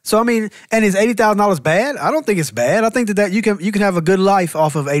 Mm-hmm. So, I mean, and is $80,000 bad? I don't think it's bad. I think that you can have a good life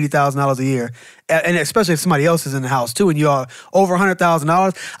off of $80,000 a year. And especially if somebody else is in the house too and you are over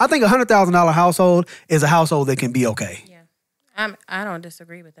 $100,000. I think a $100,000 household is a household that can be okay. Yeah. I don't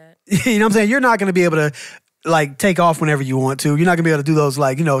disagree with that. You know what I'm saying? You're not going to be able to like take off whenever you want to. You're not gonna be able to do those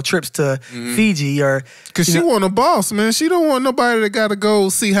like, trips to Fiji or Cause she want a boss, man. She don't want nobody that gotta go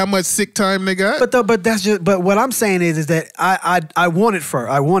see how much sick time they got. But what I'm saying is that I want it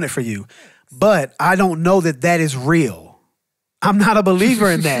for you. But I don't know that is real. I'm not a believer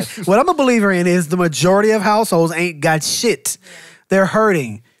in that. What I'm a believer in is the majority of households ain't got shit. They're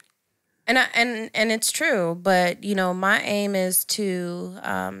hurting. And it's true, but my aim is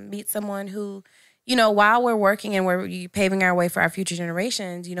to meet someone who, while we're working and we're paving our way for our future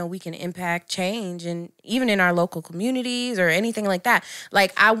generations, we can impact change, and even in our local communities or anything like that.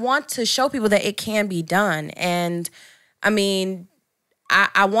 Like, I want to show people that it can be done. And I mean,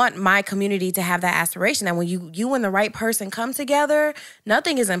 I want my community to have that aspiration that when you and the right person come together,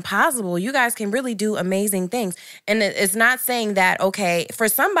 nothing is impossible. You guys can really do amazing things. And it's not saying that, okay, for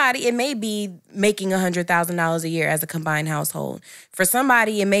somebody, it may be making $100,000 a year as a combined household. For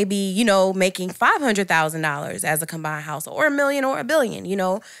somebody, it may be, making $500,000 as a combined household, or $1 million or $1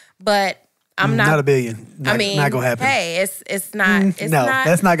 billion, but I'm not a billion. Not gonna happen. Hey, it's not. It's no, not.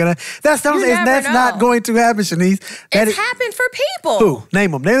 That's not gonna. That's not going to happen, Shanice. It's happened for people. Who?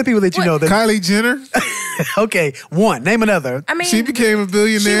 Name them. Name the people that you know. Kylie Jenner. Okay, one. Name another. I mean, she became a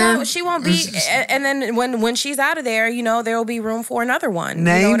billionaire. She won't be. And then when she's out of there, there will be room for another one.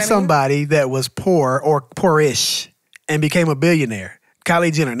 Name somebody that was poor or poorish and became a billionaire.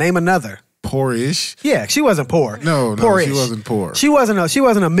 Kylie Jenner. Name another. Poorish? Yeah, she wasn't poor. No, Poorish. She wasn't poor. She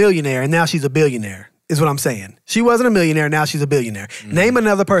wasn't a millionaire, and now she's a billionaire, is what I'm saying. She wasn't a millionaire, now she's a billionaire. Name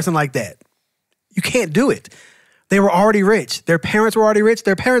another person like that. You can't do it. They were already rich. Their parents were already rich.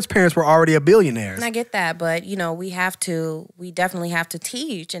 Their parents' parents were already billionaires. And I get that, but we definitely have to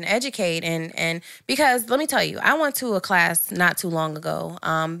teach and educate, and because let me tell you, I went to a class not too long ago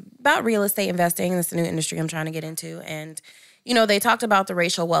about real estate investing. It's a new industry I'm trying to get into, and they talked about the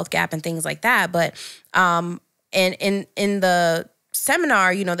racial wealth gap and things like that. But and in the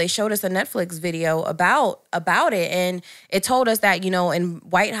seminar, they showed us a Netflix video about it, and it told us that in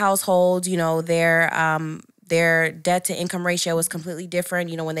white households, their debt to income ratio is completely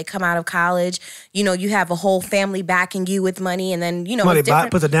different. When they come out of college, you have a whole family backing you with money, and then money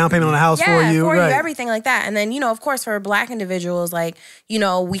puts a down payment on the house for you, right? Everything like that. And then of course, for Black individuals, like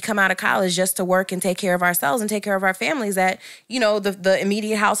we come out of college just to work and take care of ourselves and take care of our families that the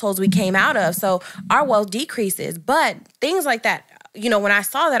immediate households we came out of. So our wealth decreases, but things like that. When I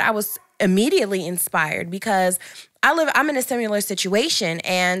saw that, I was immediately inspired because I'm in a similar situation,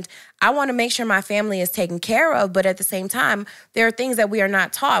 and I want to make sure my family is taken care of. But at the same time, there are things that we are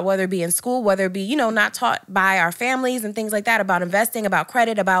not taught, whether it be in school, whether it be, not taught by our families and things like that, about investing, about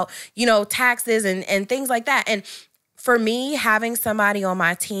credit, about, taxes and things like that. And for me, having somebody on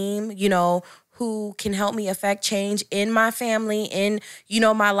my team, who can help me affect change in my family, in,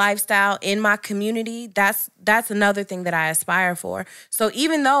 my lifestyle, in my community, that's another thing that I aspire for. So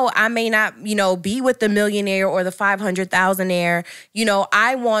even though I may not, be with the millionaire or the 500,000-aire,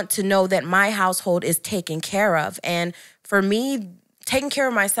 I want to know that my household is taken care of. And for me, taking care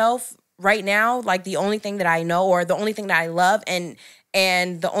of myself right now, like the only thing that I know, or the only thing that I love, and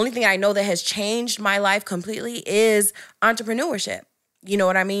the only thing I know that has changed my life completely is entrepreneurship. You know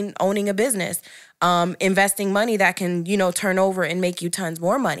what I mean? Owning a business, investing money that can, turn over and make you tons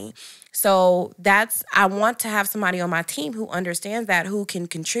more money. So I want to have somebody on my team who understands that, who can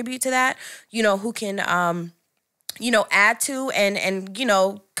contribute to that, who can, add to and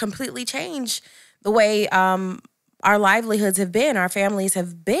completely change the way our livelihoods have been, our families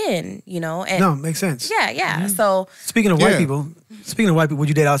have been, And no, makes sense. Yeah. Mm-hmm. So speaking of white people, would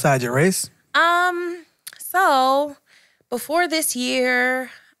you date outside your race? So before this year,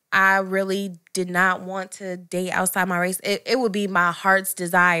 I really did not want to date outside my race. It would be my heart's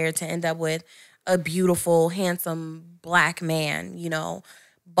desire to end up with a beautiful, handsome Black man,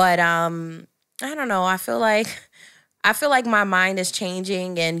 But I don't know. I feel like my mind is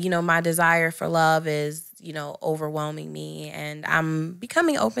changing, and my desire for love is overwhelming me, and I'm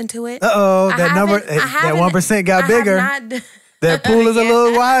becoming open to it. That 1% got bigger. That pool is a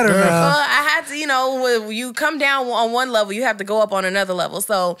little wider now. Well, I had to, when you come down on one level, you have to go up on another level.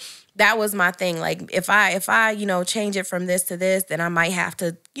 So that was my thing. Like if I change it from this to this, then I might have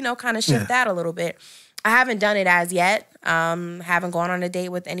to, kind of shift that a little bit. I haven't done it as yet. Haven't gone on a date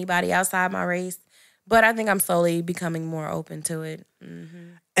with anybody outside my race, but I think I'm slowly becoming more open to it.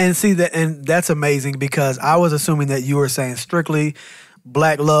 Mm-hmm. And that's amazing, because I was assuming that you were saying strictly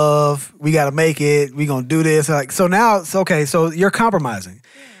Black love, we got to make it, we going to do this. So now it's okay, so you're compromising.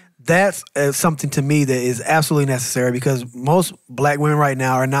 Yeah. That's something to me that is absolutely necessary, because most Black women right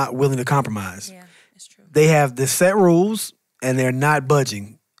now are not willing to compromise. Yeah, it's true. They have the set rules, and they're not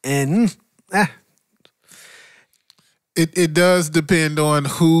budging. And It does depend on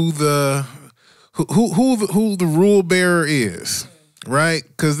who the rule bearer is, right?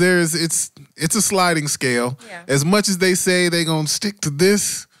 Because it's a sliding scale. Yeah. As much as they say they're gonna stick to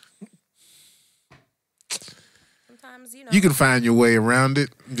this, Sometimes, you can find your way around it.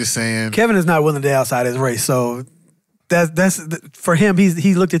 I'm just saying. Kevin is not willing to outside his race, so that's for him.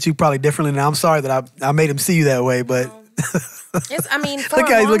 He looked at you probably differently. And I'm sorry that I made him see you that way, but. I mean, for Look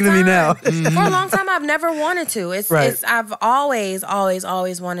a how he's long looking at me now. time, for a long time, I've never wanted to. Right. I've always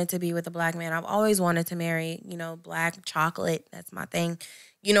wanted to be with a black man. I've always wanted to marry, black chocolate. That's my thing.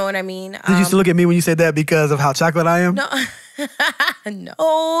 You know what I mean? Did you used to look at me when you said that because of how chocolate I am? No, no.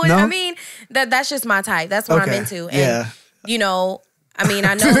 I mean, that's just my type. That's what I'm into. And, I mean,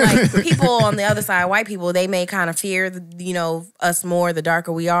 I know like people on the other side, white people, they may kind of fear, us more the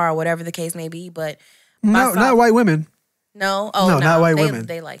darker we are or whatever the case may be. But no, not white women. No, no, not white women.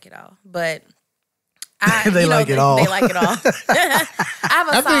 They like it all, but They like it all. They like it all. I have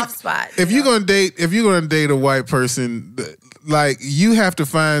a soft spot. If you're gonna date a white person, like you have to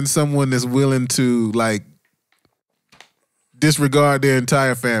find someone that's willing to like disregard their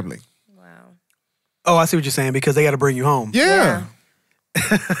entire family. Wow. Oh, I see what you're saying because they got to bring you home. Yeah.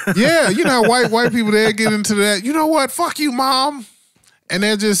 Yeah, you know how white people they get into that. You know what? Fuck you, mom, and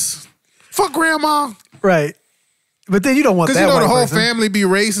they're just fuck grandma. Right. But then you don't want that. Because the whole person. family be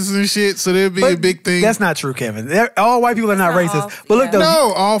racist and shit, so there'd be a big thing. That's not true, Kevin. All white people are not racist. But look, though,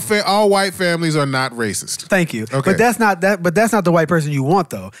 no, all white families are not racist. Thank you. Okay. But that's not the white person you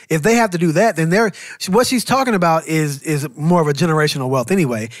want, though. If they have to do that, then what she's talking about is more of a generational wealth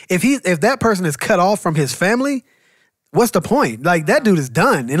anyway. If that person is cut off from his family, what's the point? Like that dude is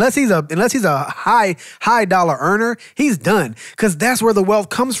done. Unless he's a high dollar earner, he's done. Because that's where the wealth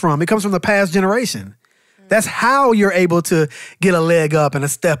comes from. It comes from the past generation. That's how you're able to get a leg up and a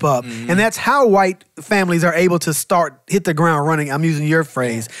step up. And that's how white families are able to hit the ground running. I'm using your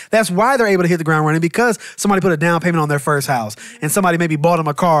phrase. That's why they're able to hit the ground running because somebody put a down payment on their first house and somebody maybe bought them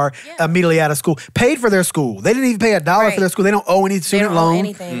a car immediately out of school, paid for their school. They didn't even pay $1 for their school. They don't owe any student loan.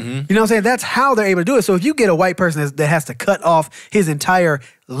 Anything. You know what I'm saying? That's how they're able to do it. So if you get a white person that has to cut off his entire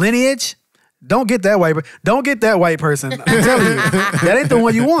lineage, don't get that white person. I'm telling you, that ain't the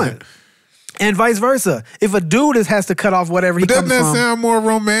one you want. And vice versa. If a dude has to cut off whatever he comes from. Doesn't that sound more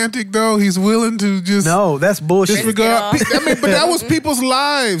romantic though? He's willing to just no, that's bullshit. Disregard. But that was people's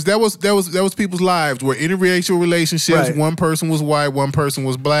lives. That was people's lives. Were interracial relationships. Right. One person was white, one person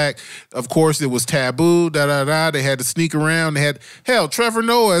was black. Of course, it was taboo. They had to sneak around. They had Trevor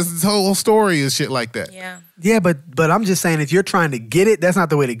Noah's whole story and shit like that. Yeah, but I'm just saying, if you're trying to get it, that's not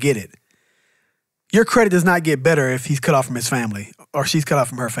the way to get it. Your credit does not get better if he's cut off from his family or she's cut off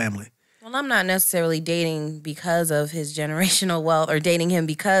from her family. Well, I'm not necessarily dating because of his generational wealth or dating him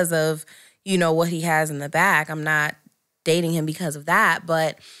because of, what he has in the back. I'm not dating him because of that.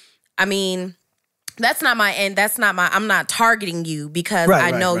 But, I mean, that's not my end. I'm not targeting you because I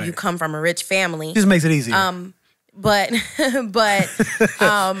know you come from a rich family. Just makes it easier. But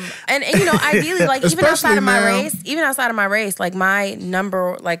ideally, like even outside of my race, like my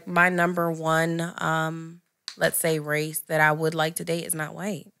number one, let's say race that I would like to date is not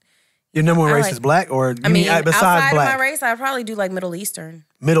white. Your number one race is black, or besides outside black? of my race, I'd probably do like Middle Eastern.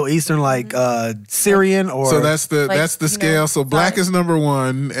 Middle Eastern, like Syrian, or so that's the scale. So black is number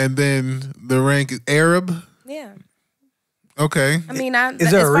one, and then the rank is Arab. Yeah. Okay. I mean,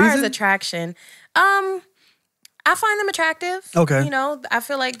 is there as a far reason? as attraction, I find them attractive. Okay. I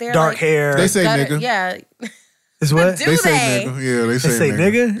feel like they're dark hair. They say nigga. Yeah. Is what? Do they say nigga. Yeah, they say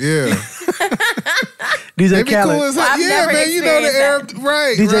nigga? Yeah. DJ Khaled. Cool as I've yeah, never man, you know the Arab, experienced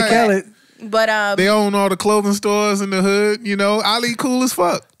right? DJ right. Khaled. But they own all the clothing stores in the hood. Ali cool as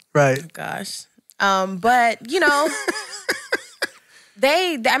fuck. Right. Gosh. But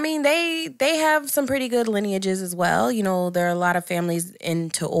they have some pretty good lineages as well. There are a lot of families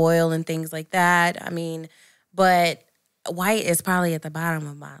into oil and things like that. I mean, but white is probably at the bottom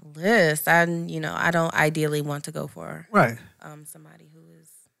of my list. I don't ideally want to go for somebody who is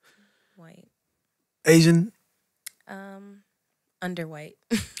white. Asian. Under white.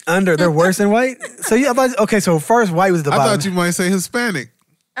 They're worse than white. So so first white was at the bottom. I thought you might say Hispanic.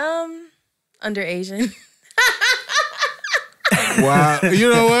 Under Asian. Wow.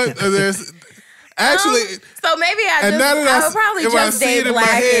 You know what? There's actually. So maybe I would probably if just I see date it in my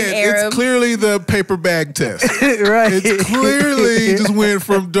black head, and Arab. it's clearly the paper bag test. Right. It's clearly just went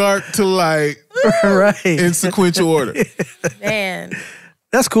from dark to light right. in sequential order. Man.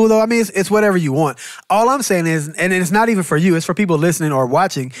 That's cool though. I mean, it's whatever you want. All I'm saying is, and it's not even for you, it's for people listening or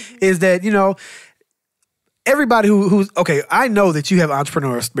watching, is that, everybody who's okay, I know that you have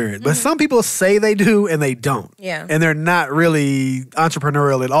entrepreneurial spirit, but some people say they do and they don't. Yeah. And they're not really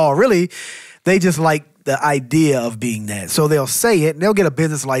entrepreneurial at all. Really, they just like the idea of being that. So they'll say it, and they'll get a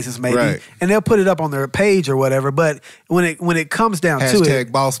business license maybe, Right. and they'll put it up on their page or whatever. But when it comes down to Hashtag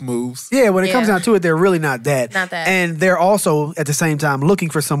it, boss moves. yeah, when it comes Yeah. down to it, they're really not that. Not that. And they're also at the same time looking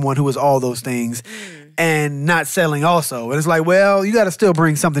for someone who is all those things. And not selling also. And it's like, well, you got to still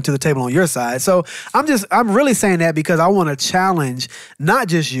bring something to the table on your side. So I'm really saying that because I want to challenge not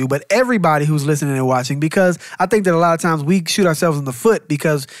just you, but everybody who's listening and watching, because I think that a lot of times we shoot ourselves in the foot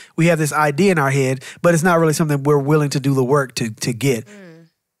because we have this idea in our head, but it's not really something we're willing to do the work to get.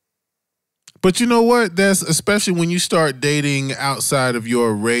 But you know what? That's especially when you start dating outside of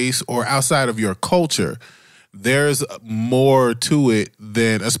your race or outside of your culture. There's more to it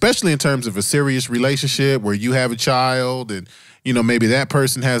than, especially in terms of a serious relationship where you have a child and, you know, maybe that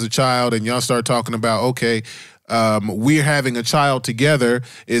person has a child and y'all start talking about, okay, we're having a child together.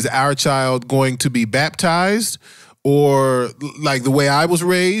 Is our child going to be baptized or like the way I was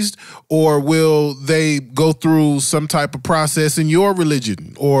raised, or will they go through some type of process in your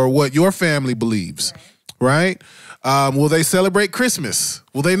religion or what your family believes, right? Will they celebrate Christmas?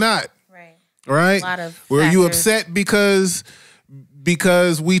 Will they not? Right? A lot of Were you factors. upset because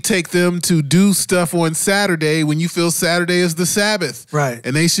we take them to do stuff on Saturday when you feel Saturday is the Sabbath? Right.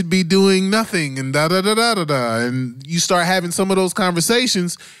 And they should be doing nothing and da-da-da-da-da-da. And you start having some of those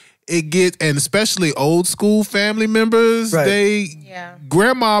conversations, and especially old school family members, Yeah.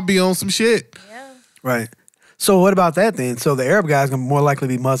 grandma be on some shit. Yeah. Right. So what about that then? So the Arab guy's going to more likely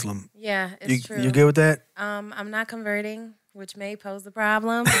be Muslim. Yeah, it's true. You good with that? I'm not converting, which may pose the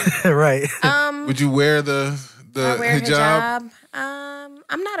problem. Right. Would you wear the I wear hijab? hijab.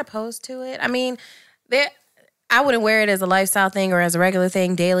 I'm not opposed to it. I mean, I wouldn't wear it as a lifestyle thing or as a regular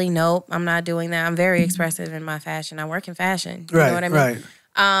thing daily. Nope, I'm not doing that. I'm very expressive in my fashion. I work in fashion. You know what I mean? Right.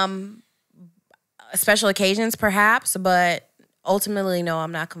 Special occasions, perhaps, but ultimately, no,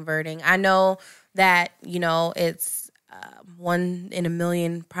 I'm not converting. I know that, you know, it's 1 in a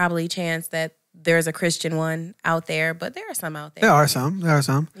million probably chance that there's a Christian one out there, but there are some out there. There are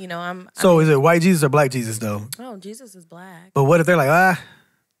some. You know, So is it white Jesus or black Jesus though? oh, Jesus is black. But what if they're like,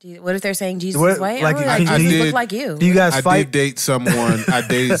 What if they're saying Jesus What- is white? like, I'm like, I Jesus did- look like you. do you guys I fight? did date someone. I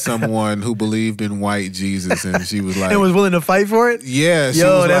dated someone who believed in white Jesus, and she was like, And was willing to fight for it? "Yeah, she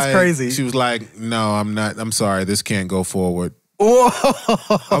Yo, was that's like- crazy. She was like, "No, I'm not. I'm sorry. This can't go forward." Whoa.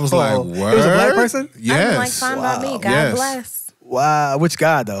 I was like, "What?" It was a black person? Yes. I'm like, fine by me. God Yes. bless. Wow. Which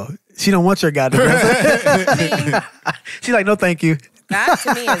God though? She don't want your God to bless her. I mean, She's like, no, thank you. God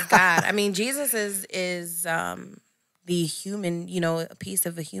to me is God. I mean, Jesus is the human, you know, a piece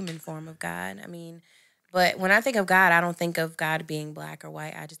of a human form of God. I mean, but when I think of God, I don't think of God being black or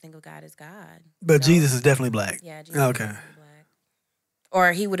white. I just think of God as God. But Jesus is definitely black. Yeah, Jesus Okay. is black.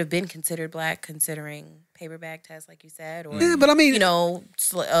 Or he would have been considered black considering paper bag test, like you said. Or, Yeah, but I mean, you know,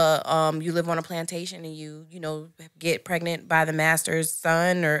 you live on a plantation and you know, get pregnant by the master's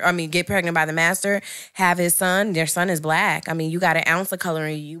son, get pregnant by the master, have his son, their son is black. I mean, you got an ounce of color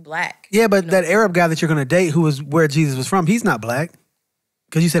in you black. yeah, but that Arab guy that you're going to date who was where Jesus was from, he's not black.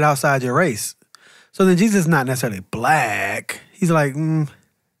 Because you said outside your race. So then Jesus is not necessarily black. He's like,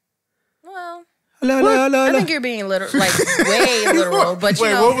 Well, hello. I think you're being literal, like way literal. But you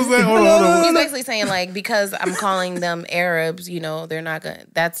Wait, know, what was that? Hold on. he's basically saying like, because I'm calling them Arabs, you know, they're not gonna.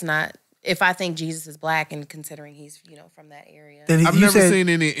 That's not. If I think Jesus is black and considering he's, you know, from that area. Then I've you never said, seen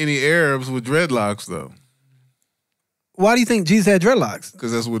any Arabs with dreadlocks though, why do you think Jesus had dreadlocks?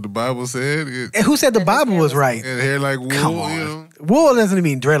 because that's what the Bible said. And who said the Bible was right? And hair like wool. Come You on. know? Wool doesn't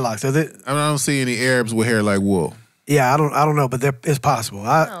mean dreadlocks, does it? I don't see any Arabs with hair like wool. Yeah, I don't know, but it's possible. No,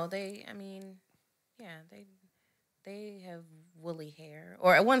 I mean, yeah, they have woolly hair,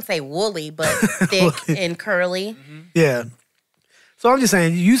 or I wouldn't say woolly, but thick and curly. Yeah. So I'm just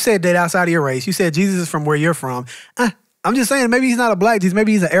saying, you said that outside of your race. You said Jesus is from where you're from. I'm just saying, maybe he's not a black Jesus.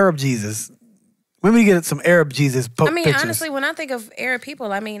 Maybe he's an Arab Jesus. When we get some Arab Jesus I mean, pictures. honestly, when I think of Arab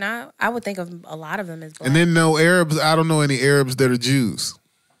people, I mean, I would think of a lot of them as black. And then no Arabs. I don't know any Arabs that are Jews.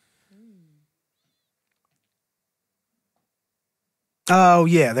 Oh,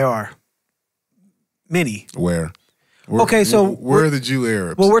 yeah, there are. Many. Where? Okay, so where are the Jew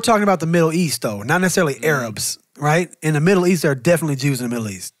Arabs? Well, we're talking about the Middle East, though, not necessarily Arabs, right? In the Middle East, there are definitely Jews in the Middle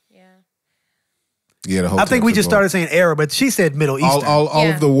East. yeah. yeah, the whole I think we just started saying Arab, but she said Middle Eastern. all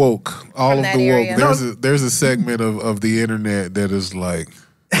Yeah. of the woke, all From of that the woke. area. There's a segment of the internet that is like,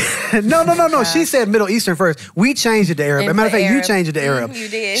 No. She said Middle Eastern first. We changed it to Arab. As a matter of fact, you Arab. changed it to Arab. You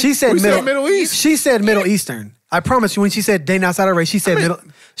did. She said We said Middle East? She said Middle Eastern. I promise you, when she said dating outside her race, she said Middle.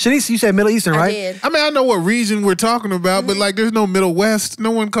 Shanice, you said Middle Eastern, right? I did. I mean, I know what region we're talking about, but like, there's no Middle West.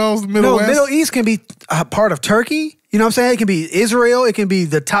 No one calls the Middle West. Middle East can be a part of Turkey. You know what I'm saying? It can be Israel. It can be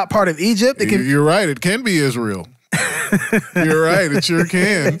the top part of Egypt. You're right. It can be Israel. You're right. It sure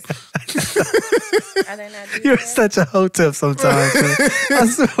can. Are they not You're such a hotep sometimes. Man. I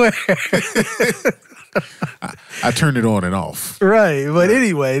swear. I turned it on and off. Right. But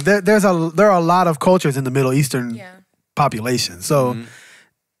anyway, there are a lot of cultures in the Middle Eastern population. So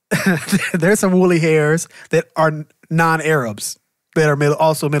there's some woolly hairs that are non-Arabs that are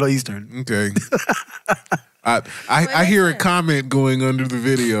also Middle Eastern. Okay. I hear a comment going under the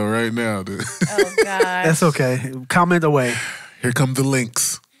video right now. Oh, God. That's okay. Comment away. Here come the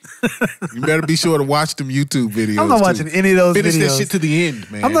links. You better be sure to watch them YouTube videos. I'm not watching any of those Finish videos. that shit to the end,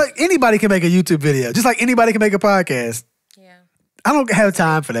 man. I'm like, anybody can make a YouTube video. Just like anybody can make a podcast. Yeah. I don't have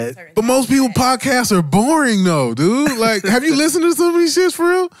time for that. But most people podcasts are boring though, dude. Like, have you listened to some of these shits for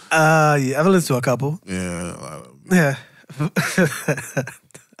real? Yeah, I've listened to a couple. Yeah, a lot of them. Yeah.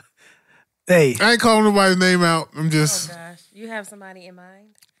 Hey. I ain't calling nobody's name out. I'm Oh, just gosh. You have somebody in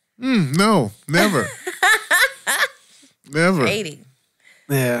mind? no, never. Never. 80.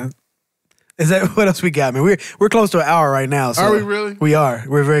 Yeah. Is that what else we got, man? We're close to an hour right now. So Are we really? We are.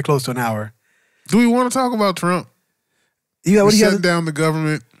 We're very close to an hour. Do we want to talk about Trump? What do you shutting down the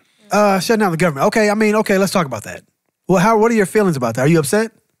government? Shutting down the government. Okay, let's talk about that. Well, what are your feelings about that? Are you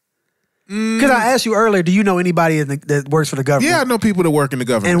upset? Because I asked you earlier, do you know anybody that works for the government? Yeah, I know people that work in the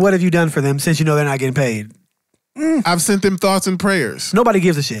government. And what have you done for them since you know they're not getting paid? I've sent them thoughts and prayers. Nobody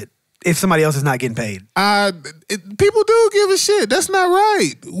gives a shit if somebody else is not getting paid. People do give a shit. That's not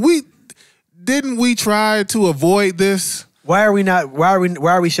right. Didn't we try to avoid this? Why are we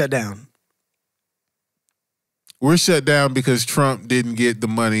shut down? We're shut down because Trump didn't get the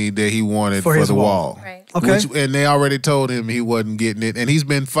money that he wanted for his the wall. wall. Right. Okay. And they already told him he wasn't getting it. And he's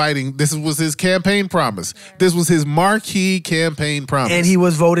been fighting. This was his campaign promise. Yeah. This was his marquee campaign promise. And he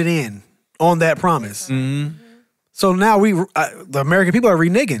was voted in on that promise. Mm-hmm. So now the American people are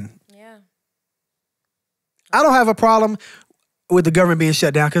reneging. Yeah. I don't have a problem with the government being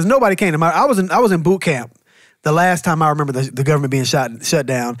shut down because nobody came to my. I was in boot camp the last time I remember the government being shut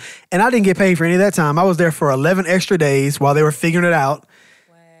down, and I didn't get paid for any of that time. I was there for 11 extra days while they were figuring it out.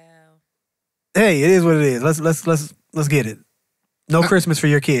 Wow. Hey, it is what it is. Let's get it. No Christmas for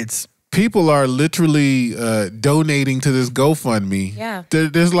your kids. People are literally donating to this GoFundMe. Yeah.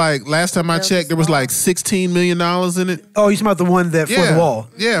 There's like, last time I checked, there was like $16 million in it. Oh, you talking about the one that for the wall?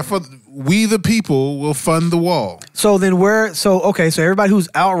 Yeah, we the people will fund the wall. So then so everybody who's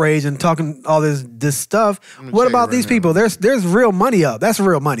outraged and talking all this stuff, what about these people? There's real money up. That's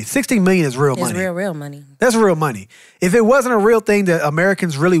real money. 16 million is real money. It's real money. That's real money. If it wasn't a real thing that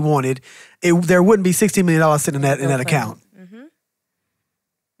Americans really wanted, there wouldn't be $16 million sitting in that account.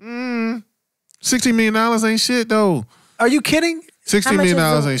 $16 million ain't shit though. Are you kidding? $16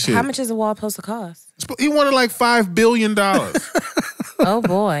 million ain't shit. How much is a wall supposed to cost? He wanted like $5 billion. Oh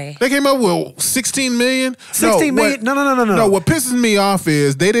boy. They came up with 16 million. 16 million? No. No, what pisses me off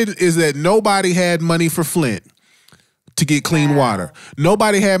is that nobody had money for Flint to get clean water.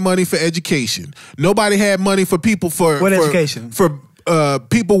 Nobody had money for education. Nobody had money for people education? For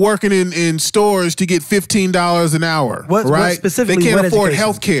people working in stores to get $15 an hour. What specifically? They can't afford education?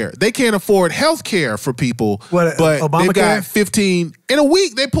 health care. They can't afford health care for people. But they've got 15 in a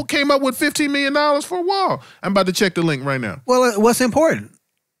week. They came up with $15 million for a wall. I'm about to check the link right now. Well, what's important?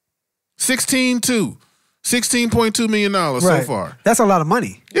 $16.2 million so far. That's a lot of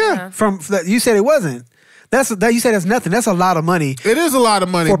money. Yeah. From that, you said it wasn't. You said it's nothing. That's a lot of money. It is a lot of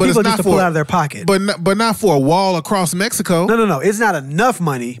money, for but people it's not just to pull out of their pocket. But not for a wall across Mexico. No. It's not enough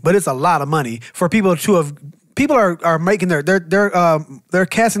money, but it's a lot of money for people to have. People are making they're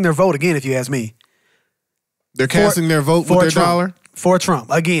casting their vote again. If you ask me, they're casting their vote with their Trump, dollar for Trump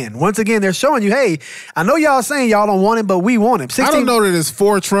again. Once again, they're showing you, hey, I know y'all saying y'all don't want him, but we want him. I don't know that it's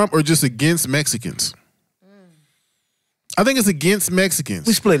for Trump or just against Mexicans. I think it's against Mexicans.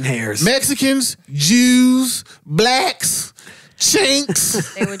 We splitting hairs. Mexicans, Jews, blacks,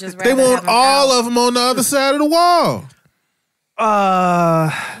 chinks. They want all of them on the other side of the wall.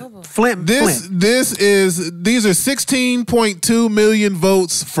 Flint. These are 16.2 million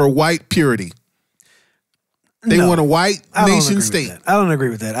votes for white purity. They want a white nation state. I don't agree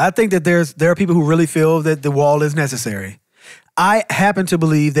with that. I think that there are people who really feel that the wall is necessary. I happen to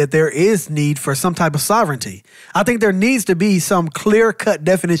believe that there is need for some type of sovereignty. I think there needs to be some clear-cut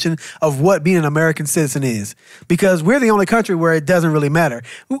definition of what being an American citizen is, because we're the only country where it doesn't really matter.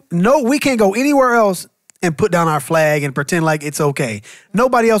 No, we can't go anywhere else and put down our flag and pretend like it's okay.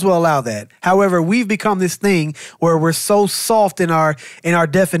 Nobody else will allow that. However, we've become this thing where we're so soft in our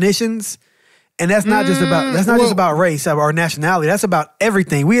definitions, and that's not just about race or nationality. That's about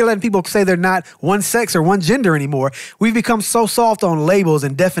everything. We are letting people say they're not one sex or one gender anymore. We've become so soft on labels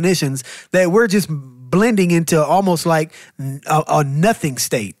and definitions that we're just blending into almost like a nothing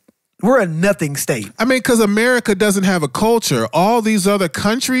state. We're a nothing state. I mean, because America doesn't have a culture. All these other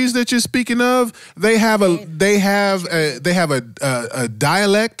countries that you're speaking of, they have a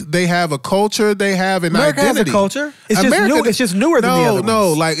dialect. They have a culture. They have an America identity. has a culture. It's just newer than the other ones.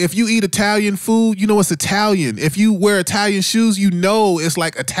 No. Like if you eat Italian food, you know it's Italian. If you wear Italian shoes, you know it's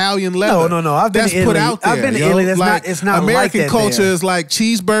like Italian leather. No. I've been to Italy. Put out there. I've been to Italy. It's not American like that culture there. is like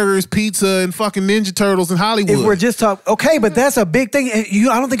cheeseburgers, pizza, and fucking Ninja Turtles in Hollywood. If we're just talking, okay, but that's a big thing.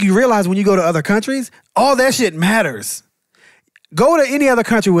 I don't think you realize when you go to other countries, all that shit matters. Go to any other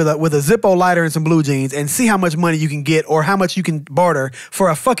country with a Zippo lighter and some blue jeans and see how much money you can get or how much you can barter for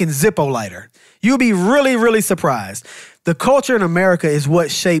a fucking Zippo lighter. You'll be really, really surprised. The culture in America is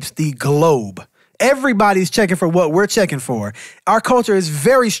what shapes the globe. Everybody's checking for what we're checking for. Our culture is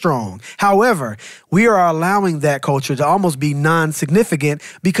very strong. However, we are allowing that culture to almost be non-significant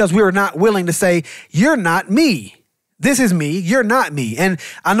because we are not willing to say, you're not me. This is me, you're not me. And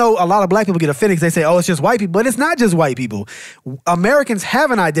I know a lot of black people get offended because they say, oh, it's just white people. But it's not just white people. Americans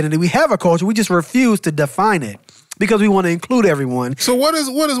have an identity. We have a culture. We just refuse to define it because we want to include everyone. So what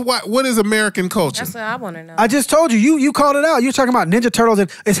is American culture? That's what I want to know. I just told you. You called it out. You're talking about Ninja Turtles.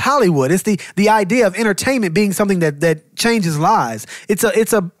 And it's Hollywood. It's the idea of entertainment being something that changes lives. It's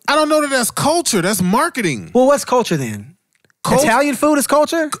a. I don't know that that's culture. That's marketing. Well, what's culture then? Italian food is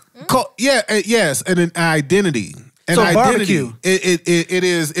culture? Yes, and an identity. So barbecue. It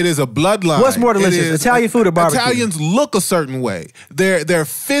is a bloodline. What's more delicious, Italian food or barbecue? Italians look a certain way. Their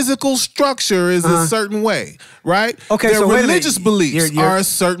physical structure is a certain way, right? Okay, their so religious beliefs are a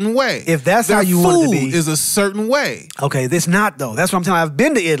certain way. If that's their how you want it to be, food is a certain way. Okay, this not though. That's what I'm telling you. I've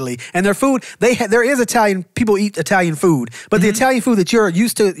been to Italy, and their food. There is Italian people eat Italian food, but the Italian food that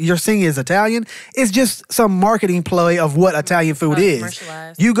you're seeing is Italian. It's just some marketing play of what Italian food is.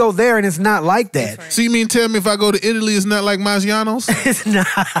 You go there, and it's not like that. Different. So you mean tell me if I go to Italy, it's not like Maggiano's? It's not.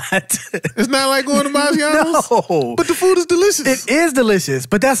 It's not like going to Maggiano's? No. But the food is delicious. It is delicious,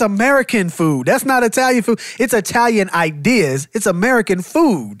 but that's American food. That's not Italian food. It's Italian ideas. It's American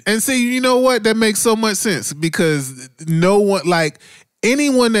food. And see, you know what? That makes so much sense because no one, like,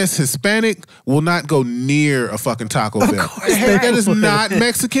 anyone that's Hispanic will not go near a fucking Taco Bell. That is not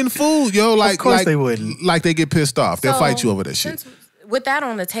Mexican food, yo. Like, of course they wouldn't. Like they get pissed off. They'll fight you over that shit. With that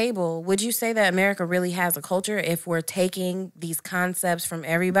on the table, would you say that America really has a culture if we're taking these concepts from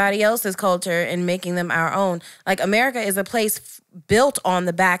everybody else's culture and making them our own? Like, America is a place built on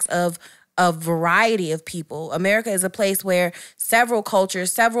the backs of a variety of people. America is a place where several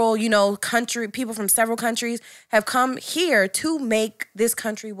cultures, people from several countries have come here to make this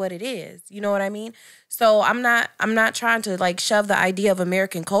country what it is. You know what I mean? So I'm not trying to like shove the idea of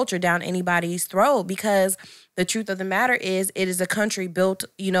American culture down anybody's throat because the truth of the matter is it is a country built,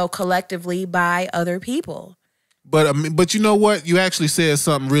 collectively by other people. But you know what? You actually said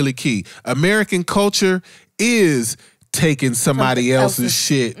something really key. American culture is taking somebody else's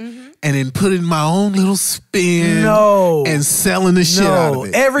shit and then putting my own little spin and selling the shit out of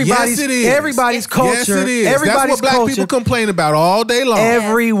it. Everybody's culture. Yes, it is. That's what black people complain about all day long.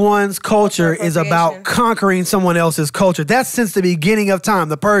 Everyone's culture is about conquering someone else's culture. That's since the beginning of time.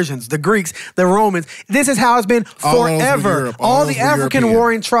 The Persians, the Greeks, the Romans. This is how it's been forever. All the African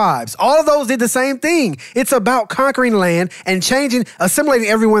warring tribes. All of those did the same thing. It's about conquering land and assimilating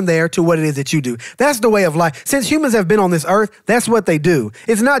everyone there to what it is that you do. That's the way of life. Since humans have been on this earth, that's what they do.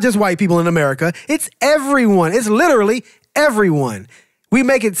 It's not just white people in America. It's everyone. It's literally everyone. We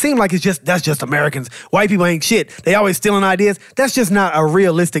make it seem like that's just Americans. White people ain't shit. They always stealing ideas. That's just not a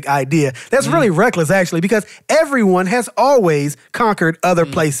realistic idea. That's really reckless, actually, because everyone has always conquered other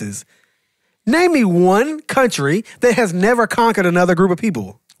places. Name me one country that has never conquered another group of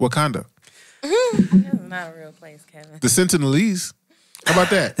people. Wakanda. That's not a real place, Kevin. The Sentinelese. How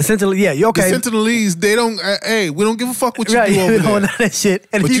about that? The Sentinelese, they don't, we don't give a fuck what you do over there. That shit.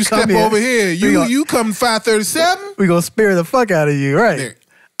 And but you step over here, you come 537. We gonna spear the fuck out of you, right? There.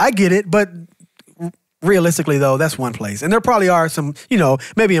 I get it, but realistically though, that's one place. And there probably are some,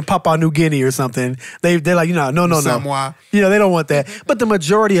 maybe in Papua New Guinea or something. They're like, no. Samoa. They don't want that. But the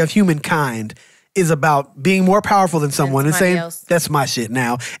majority of humankind is about being more powerful than someone and saying, that's my shit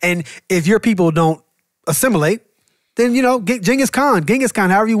now. And if your people don't assimilate, then, get Genghis Khan,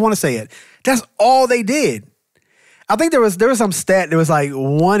 however you want to say it. That's all they did. I think there was some stat that was like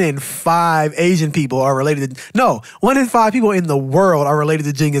 1 in 5 Asian people are related to, no, 1 in 5 people in the world are related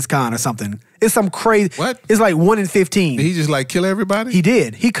to Genghis Khan or something. It's some crazy. What? It's like 1 in 15. Did he just like kill everybody? He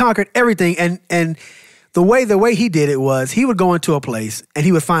did. He conquered everything, and the way he did it was he would go into a place and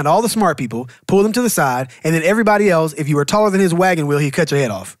he would find all the smart people, pull them to the side, and then everybody else, if you were taller than his wagon wheel, he'd cut your head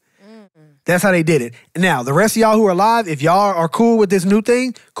off. That's how they did it. Now, the rest of y'all who are alive, if y'all are cool with this new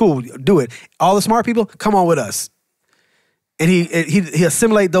thing, cool, do it. All the smart people, come on with us. And he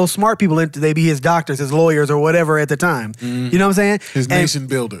assimilate those smart people into they be his doctors, his lawyers, or whatever at the time. You know what I'm saying? His nation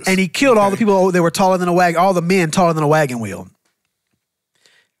builders. And he killed all the people that were taller than a wagon, all the men taller than a wagon wheel.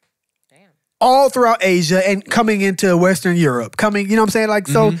 Damn. All throughout Asia and coming into Western Europe. You know what I'm saying? Like,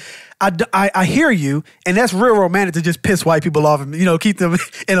 so I hear you, and that's real romantic to just piss white people off and, you know, keep them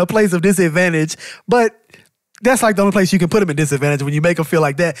in a place of disadvantage. But that's like the only place you can put them in disadvantage when you make them feel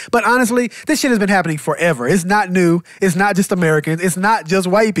like that. But honestly, this shit has been happening forever. It's not new. It's not just Americans. It's not just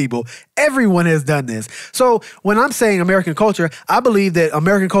white people. Everyone has done this. So when I'm saying American culture, I believe that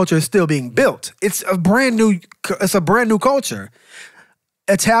American culture is still being built. It's a brand new culture.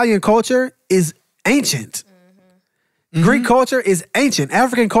 Italian culture is ancient. Greek culture is ancient.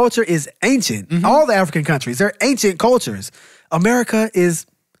 African culture is ancient. All the African countries, they're ancient cultures. America is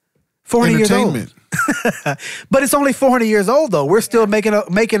 400 years old. But it's only 400 years old though. We're still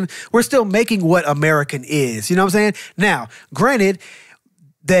making what American is. You know what I'm saying? Now, granted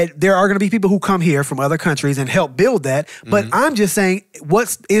that there are going to be people who come here from other countries and help build that, but I'm just saying,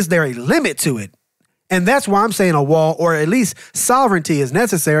 is there a limit to it? And that's why I'm saying a wall, or at least sovereignty, is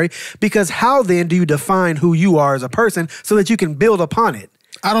necessary, because how then do you define who you are as a person so that you can build upon it?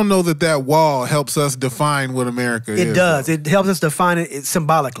 I don't know that wall helps us define what America is. It does. It helps us define it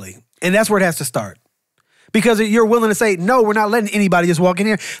symbolically. And that's where it has to start. Because you're willing to say, no, we're not letting anybody just walk in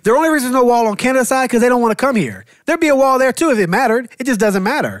here. The only reason there's no wall on Canada's side because they don't want to come here. There'd be a wall there too if it mattered. It just doesn't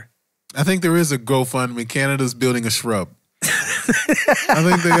matter. I think there is a GoFundMe. Canada's building a shrub. I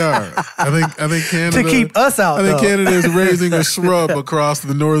think they are. I think Canada, to keep us out. I think Canada is raising a shrub across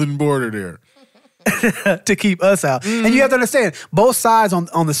the northern border there. To keep us out. And you have to understand, both sides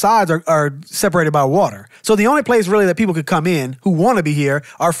on the sides are separated by water. So the only place really that people could come in who want to be here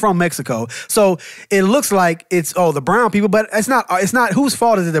are from Mexico. So it looks like it's the brown people, but it's not whose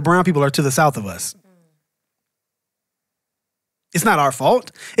fault is it that brown people are to the south of us? It's not our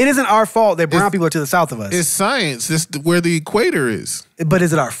fault. It isn't our fault that brown people are to the south of us. It's science. It's where the equator is. But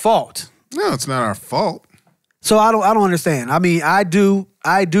is it our fault? No, it's not our fault. So I don't understand. I mean, I do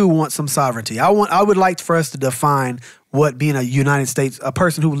want some sovereignty. I would like for us to define what being a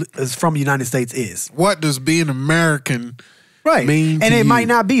person who is from the United States is. What does being American mean and to it you? might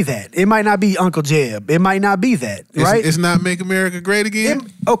not be that. It might not be Uncle Jeb. It might not be that, right? It's not Make America Great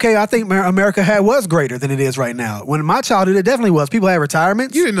Again? Okay, I think America was greater than it is right now. When in my childhood, it definitely was. People had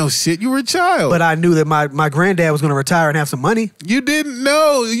retirements. You didn't know shit. You were a child. But I knew that my granddad was going to retire and have some money. You didn't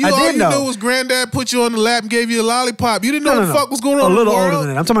know. All you knew was granddad put you on the lap and gave you a lollipop. You didn't know what the fuck was going on a little in the world? older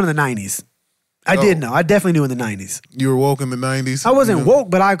than that. I'm talking about in the 90s. I did know. I definitely knew in the 90s. You were woke in the 90s? I wasn't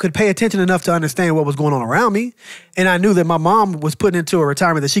woke, but I could pay attention enough to understand what was going on around me. And I knew that my mom was putting into a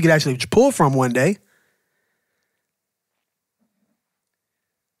retirement that she could actually pull from one day.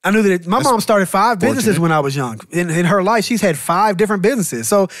 I knew that my mom started 5 businesses when I was young. In her life, she's had 5 different businesses.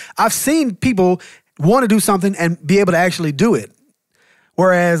 So I've seen people want to do something and be able to actually do it.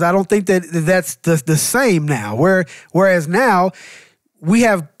 Whereas I don't think that that's the same now. Whereas now, we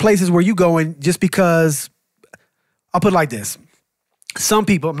have places where you go in just because, I'll put it like this. Some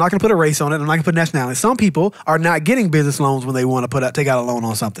people, I'm not going to put a race on it, I'm not going to put nationality. Some people are not getting business loans when they want to take out a loan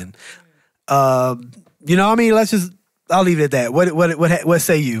on something. You know what I mean? I'll leave it at that. What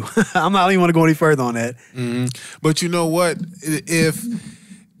say you? I don't even want to go any further on that. But you know what?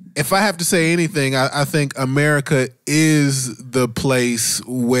 If I have to say anything, I think America is the place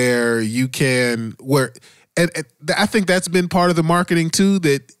where you can, and I think that's been part of the marketing too,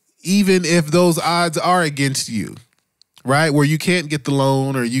 that even if those odds are against you, right, where you can't get the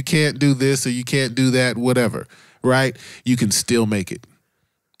loan or you can't do this or you can't do that, whatever, right, you can still make it.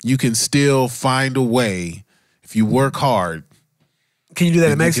 You can still find a way if you work hard. Can you do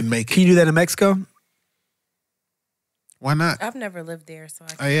that in Mexico? Can you do that in Mexico? Why not? I've never lived there, so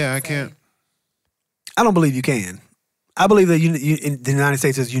I can't. I don't believe you can. I believe that the United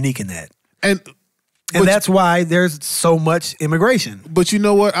States is unique in that. And that's why there's so much immigration. But you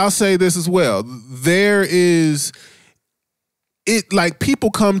know what? I'll say this as well.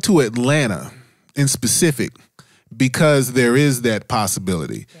 People come to Atlanta in specific because there is that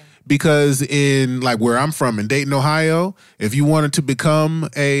possibility. Yeah. because in like where I'm from in Dayton, Ohio, if you wanted to become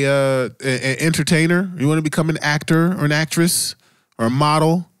an entertainer, you want to become an actor or an actress or a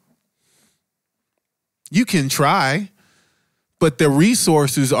model, you can try, but the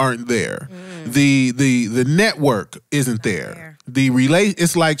resources aren't there. The network isn't there.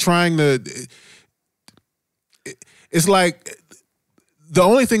 It's like trying to. It's like the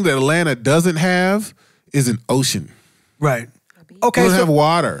only thing that Atlanta doesn't have is an ocean. Right. Okay, don't have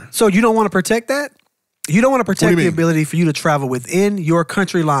water. So you don't want to protect that? You don't want to protect the ability for you to travel within your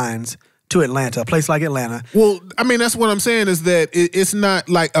country lines to Atlanta, a place like Atlanta. Well, I mean, that's what I'm saying is that it's not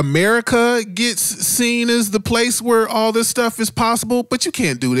like America gets seen as the place where all this stuff is possible, but you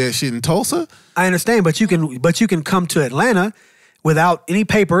can't do that shit in Tulsa. I understand, but you can come to Atlanta without any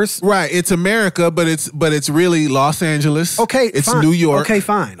papers. Right. It's America, but it's really Los Angeles. Okay, it's fine. New York. Okay,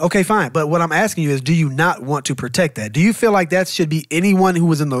 fine. But what I'm asking you is, do you not want to protect that? Do you feel like that should be anyone who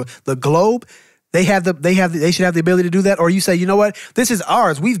was in the globe? They should have the ability to do that, or you say, you know what, this is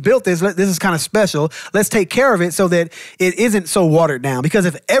ours. We've built this. This is kind of special. Let's take care of it so that it isn't so watered down. Because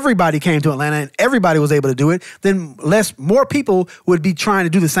if everybody came to Atlanta and everybody was able to do it, then more people would be trying to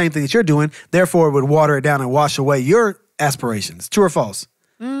do the same thing that you're doing. Therefore, it would water it down and wash away your aspirations. True or false?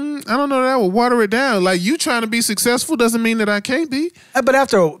 I don't know that would water it down. Like, you trying to be successful doesn't mean that I can't be. But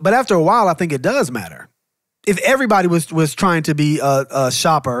after a while, I think it does matter. If everybody was trying to be a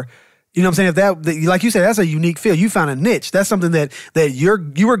shopper, you know what I'm saying? If that, like you said, that's a unique field. You found a niche. That's something that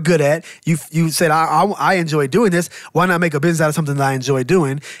you were good at. You said, I enjoy doing this. Why not make a business out of something that I enjoy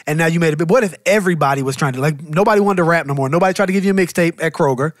doing? And now you made a bit. What if everybody was trying to, like, nobody wanted to rap no more. Nobody tried to give you a mixtape at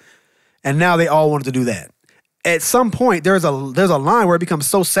Kroger. And now they all wanted to do that. At some point, there's a line where it becomes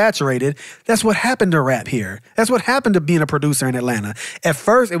so saturated. That's what happened to rap here. That's what happened to being a producer in Atlanta. At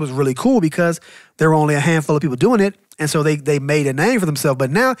first, it was really cool because there were only a handful of people doing it, and so they made a name for themselves.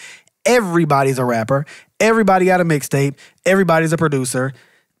 But now, everybody's a rapper. Everybody got a mixtape. Everybody's a producer.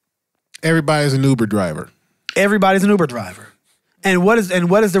 Everybody's an Uber driver. Everybody's an Uber driver. And what is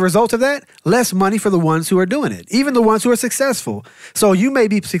the result of that? Less money for the ones who are doing it, even the ones who are successful. So you may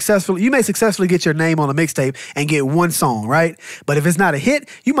be successful. You may successfully get your name on a mixtape and get one song, right? But if it's not a hit,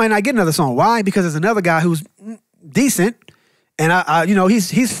 you might not get another song. Why? Because there's another guy who's decent, and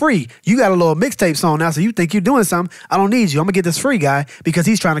he's free. You got a little mixtape song now, so you think you're doing something. I don't need you. I'm gonna get this free guy because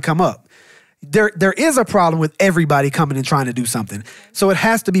he's trying to come up. There is a problem with everybody coming and trying to do something. So it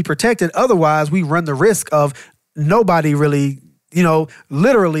has to be protected. Otherwise, we run the risk of nobody really,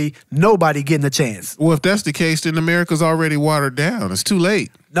 literally nobody getting a chance. Well, if that's the case, then America's already watered down. It's too late.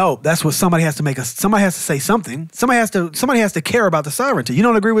 No, that's what somebody has to make somebody has to say something. Somebody has to care about the sovereignty. You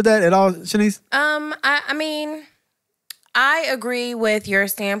don't agree with that at all, Shanice? I mean, I agree with your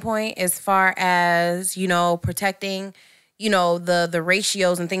standpoint as far as, protecting, the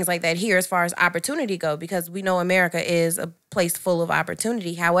ratios and things like that here as far as opportunity go, because we know America is a place full of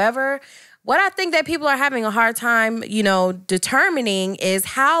opportunity. However, what I think that people are having a hard time, determining is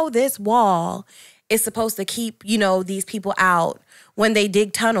how this wall is supposed to keep, these people out when they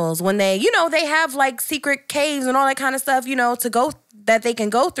dig tunnels, when they, they have like secret caves and all that kind of stuff, that they can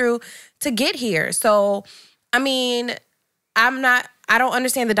go through to get here. So, I mean, I don't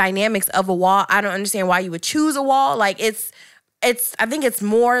understand the dynamics of a wall. I don't understand why you would choose a wall. Like I think it's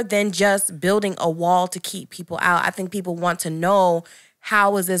more than just building a wall to keep people out. I think people want to know,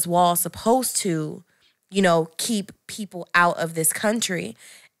 how is this wall supposed to, keep people out of this country?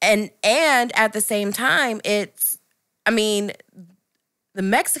 And at the same time, the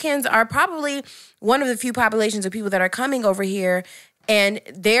Mexicans are probably one of the few populations of people that are coming over here, and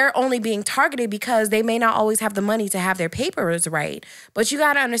they're only being targeted because they may not always have the money to have their papers right. But you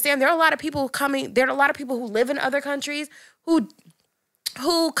got to understand, there are a lot of people coming. There are a lot of people who live in other countries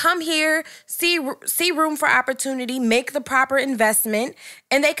who come here, see room for opportunity, make the proper investment,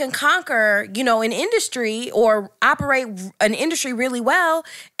 and they can conquer, an industry or operate an industry really well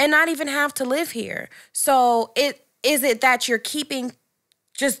and not even have to live here. So is it that you're keeping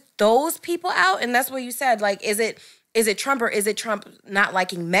just those people out? And that's what you said. Like, is it Trump, or is it Trump not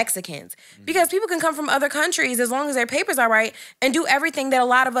liking Mexicans? Because people can come from other countries as long as their papers are right and do everything that a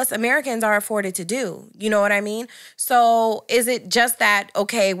lot of us Americans are afforded to do. You know what I mean? So is it just that,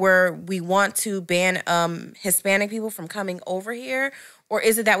 okay, we want to ban Hispanic people from coming over here? Or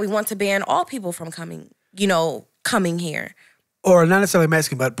is it that we want to ban all people from coming here? Or not necessarily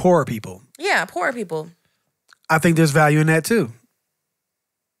Mexican, but poorer people. Yeah, poorer people. I think there's value in that too.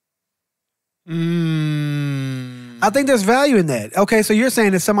 I think there's value in that. Okay, so you're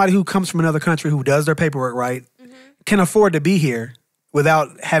saying that somebody who comes from another country who does their paperwork right can afford to be here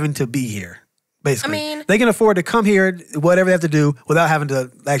without having to be here. Basically, I mean, they can afford to come here, whatever they have to do, without having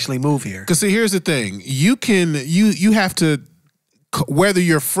to actually move here. Because see, here's the thing: you have to, whether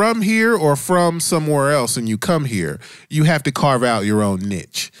you're from here or from somewhere else, and you come here, you have to carve out your own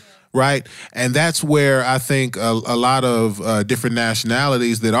niche. Right? And that's where I think a lot of different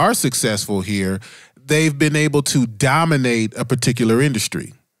nationalities that are successful here, they've been able to dominate a particular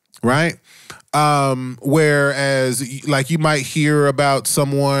industry, right? Whereas, like, you might hear about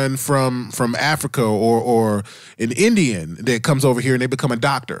someone from Africa or an Indian that comes over here and they become a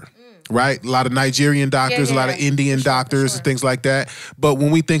doctor. Right? A lot of Nigerian doctors, a lot of Indian doctors, and things like that. But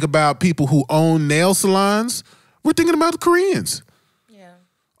when we think about people who own nail salons, we're thinking about the Koreans.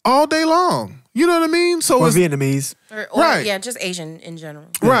 All day long. You know what I mean? So or Vietnamese. Or right. Yeah, just Asian in general.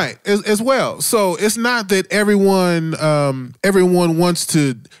 Right, as well. So it's not that everyone wants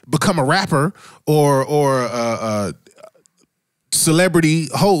to become a rapper or a celebrity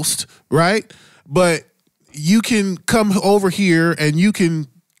host, right? But you can come over here and you can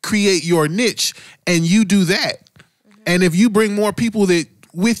create your niche and you do that. And if you bring more people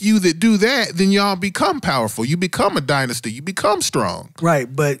with you that do that, then y'all become powerful. You become a dynasty. You become strong. Right,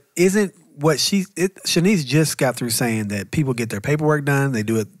 but isn't what Shanice just got through saying that people get their paperwork done, they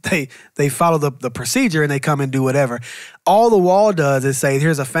do it, they follow the procedure and they come and do whatever. All the wall does is say,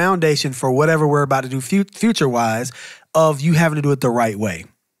 here's a foundation for whatever we're about to do future-wise of you having to do it the right way.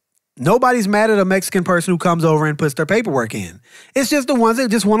 Nobody's mad at a Mexican person who comes over and puts their paperwork in. It's just the ones that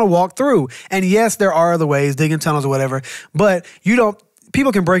just want to walk through. And yes, there are other ways, digging tunnels or whatever, but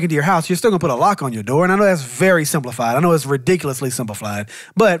people can break into your house. You're still going to put a lock on your door. And I know that's very simplified. I know it's ridiculously simplified.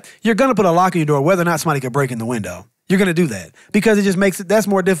 But you're going to put a lock on your door whether or not somebody could break in the window. You're going to do that because it just makes it, that's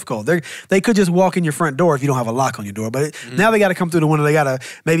more difficult. They could just walk in your front door if you don't have a lock on your door. But now they got to come through the window. They got to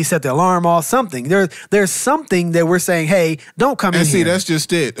maybe set the alarm off, something. There's something that we're saying, hey, don't come in here. And see, that's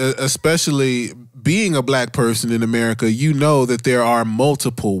just it. Especially being a black person in America, you know that there are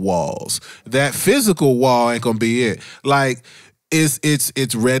multiple walls. That physical wall ain't going to be it. Like, it's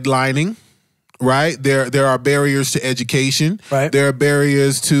redlining, right? There are barriers to education. Right. There are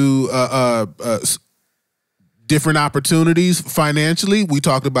barriers to different opportunities financially. We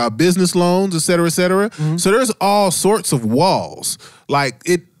talked about business loans, et cetera, et cetera. Mm-hmm. So there's all sorts of walls. Like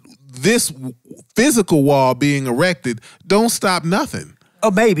this physical wall being erected don't stop nothing. Oh,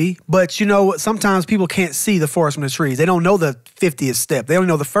 maybe, but you know, sometimes people can't see the forest from the trees. They don't know the 50th step. They only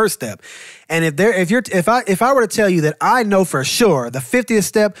know the first step. And if I were to tell you that I know for sure the 50th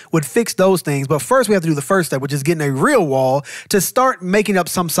step would fix those things, but first we have to do the first step, which is getting a real wall to start making up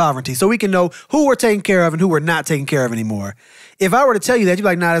some sovereignty so we can know who we're taking care of and who we're not taking care of anymore. If I were to tell you that, you'd be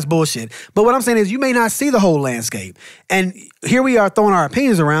like, nah, that's bullshit. But what I'm saying is you may not see the whole landscape. And here we are throwing our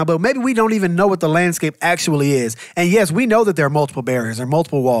opinions around, but maybe we don't even know what the landscape actually is. And yes, we know that there are multiple barriers or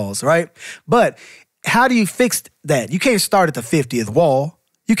multiple walls, right? But how do you fix that? You can't start at the 50th wall.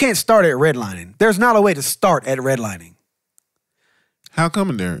 You can't start at redlining. There's not a way to start at redlining. How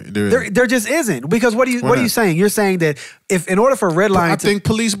come there just isn't? Because what are you saying? You're saying that if in order for redlining, I think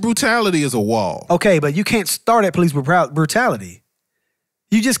police brutality is a wall. Okay, but you can't start at police brutality.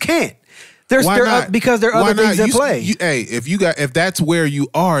 You just can't. Because there are other things at play. If that's where you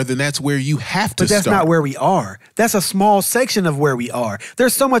are, then that's where you have to start. But that's not where we are. That's a small section of where we are.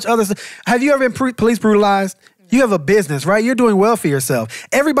 There's so much other stuff. Have you ever been police brutalized? You have a business, right? You're doing well for yourself.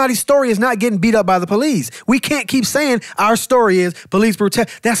 Everybody's story is not getting beat up by the police. We can't keep saying our story is police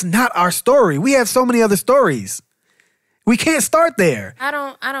brutality. That's not our story. We have so many other stories. We can't start there. I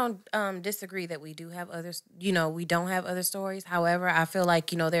don't disagree that we do have others. We don't have other stories. However, I feel like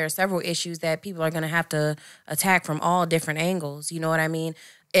there are several issues that people are going to have to attack from all different angles. You know what I mean?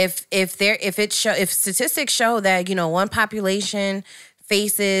 If statistics show that one population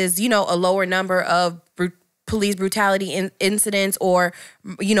faces a lower number of police brutality incidents, or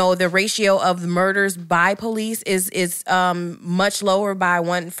the ratio of murders by police is much lower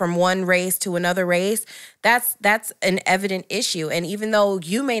from one race to another race, that's an evident issue. And even though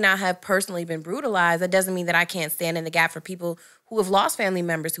you may not have personally been brutalized, that doesn't mean that I can't stand in the gap for people who have lost family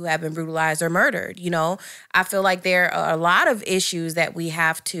members who have been brutalized or murdered. I feel like there are a lot of issues that we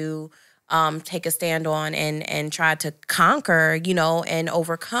have to take a stand on and try to conquer, and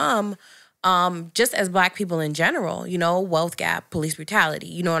overcome. Just as Black people in general, wealth gap, police brutality,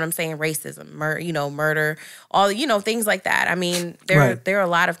 you know what I'm saying? Racism, murder, all, things like that. I mean, there are a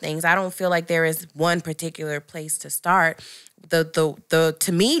lot of things. I don't feel like there is one particular place to start.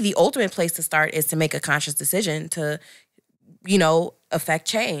 To me, the ultimate place to start is to make a conscious decision to, affect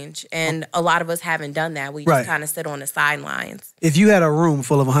change. And a lot of us haven't done that. We just kind of sit on the sidelines. If you had a room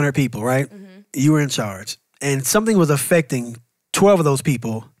full of 100 people, right? Mm-hmm. You were in charge and something was affecting 12 of those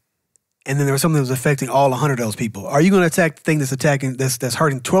people, and then there was something that was affecting all 100 of those people. Are you going to attack the thing that's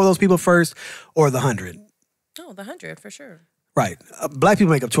hurting 12 of those people first, or the 100? Oh, the 100 for sure. Right. Black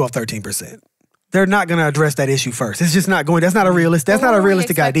people make up 12, 13%. They're not going to address that issue first. It's just not going. That's not a realistic. That's not a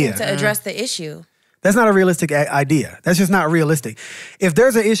realistic idea. To address the issue. That's not a realistic idea. That's just not realistic. If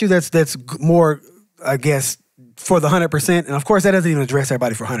there's an issue that's more, I guess, for the 100%, and of course that doesn't even address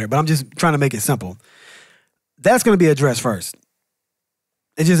everybody for 100, but I'm just trying to make it simple. That's going to be addressed first.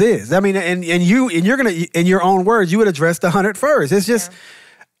 It just is. I mean, and you're gonna, in your own words, you would address the 100 first. It's just.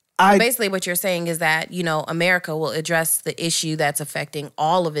 Basically, what you're saying is that, America will address the issue that's affecting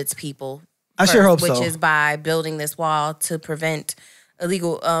all of its people. I sure hope so. Which is by building this wall to prevent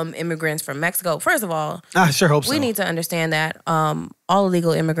illegal immigrants from Mexico. First of all, I sure hope so. We need to understand that all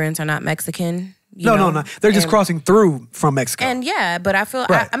illegal immigrants are not Mexican. No. They're just crossing through from Mexico. And but I feel,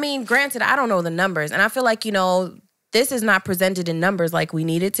 right. I mean, granted, I don't know the numbers. And I feel like, this is not presented in numbers like we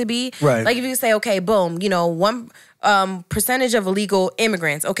need it to be. Right. Like if you say, okay, boom, one percentage of illegal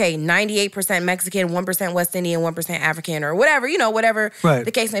immigrants, okay, 98% Mexican, 1% West Indian, 1% African, or whatever, whatever right.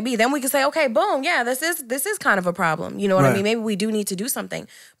 the case may be. Then we can say, okay, boom, yeah, this is kind of a problem. You know what I mean? Maybe we do need to do something.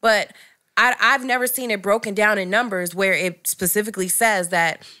 But I've never seen it broken down in numbers where it specifically says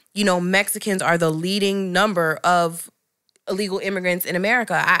that, Mexicans are the leading number of illegal immigrants in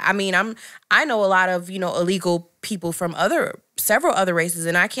America. I know a lot of, illegal people from several other races,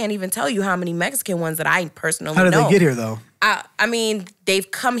 and I can't even tell you how many Mexican ones that I personally know. How did they get here, though? I mean, they've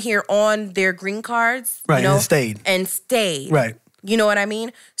come here on their green cards. Right, and stayed. Right. You know what I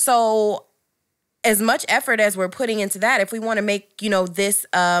mean? So as much effort as we're putting into that, if we want to make, this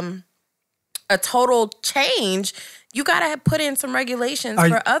a total change, you got to put in some regulations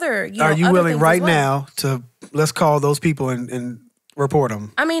for other, Are you other willing things right as well. now to, let's call those people and report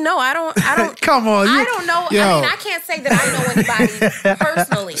them? I mean, no, I don't. Come on. I don't know. Yo. I mean, I can't say that I know anybody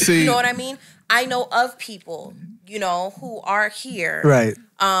personally. See, you know what I mean? I know of people, who are here. Right.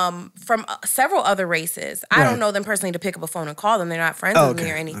 From several other races. I don't know them personally to pick up a phone and call them. They're not friends with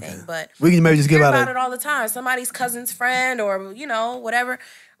me or anything. But we can maybe just give hear out about it all the time. Somebody's cousin's friend or, whatever.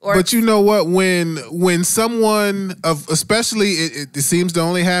 But you know what? When someone of, especially it seems to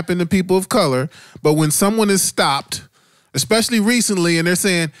only happen to people of color, but when someone is stopped, especially recently, and they're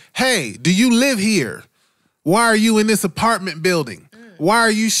saying, "Hey, do you live here? Why are you in this apartment building? Why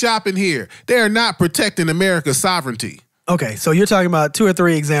are you shopping here?" They are not protecting America's sovereignty. Okay, so you're talking about 2 or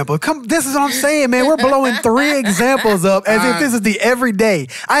 3 examples. This is what I'm saying, man. We're blowing 3 examples up as if this is the everyday.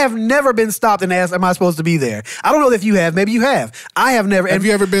 I have never been stopped and asked, am I supposed to be there? I don't know if you have. Maybe you have. I have never. Have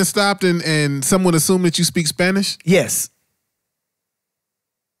you ever been stopped and someone assumed that you speak Spanish? Yes.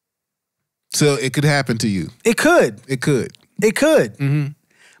 So it could happen to you. It could. It could. It could. Mm-hmm.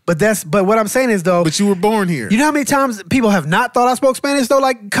 But what I'm saying is, though. But you were born here. You know how many times people have not thought I spoke Spanish, though?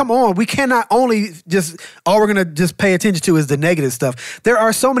 Like, come on. We cannot only all we're going to just pay attention to is the negative stuff. There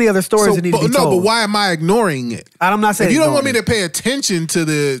are so many other stories that need to be told. No, but why am I ignoring it? I'm not saying if you don't want me to pay attention to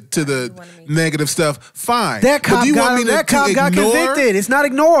the negative stuff, fine. That cop got convicted. It's not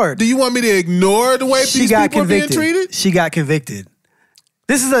ignored. Do you want me to ignore the way these people are being treated? She got convicted.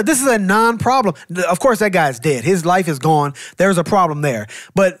 This is a non-problem. Of course, that guy's dead. His life is gone. There's a problem there.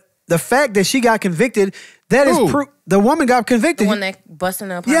 But the fact that she got convicted, that is proof. The woman got convicted. The one that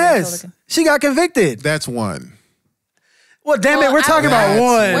busted up. Yes, she got convicted. That's one. Well, damn it, we're talking about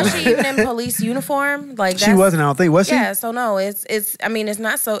one. Was she even in police uniform? Like she wasn't. I don't think. Was she? Yeah. So no, it's. I mean, it's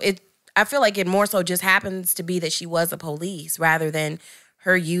not so. I feel like it more so just happens to be that she was a police rather than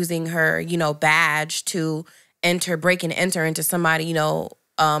her using her, badge to break and enter into somebody,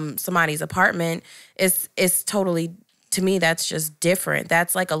 somebody's apartment. It's totally, to me, that's just different.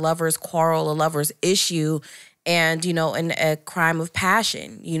 That's like a lover's quarrel, a lover's issue, and, and a crime of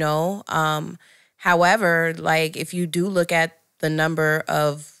passion, However, like if you do look at the number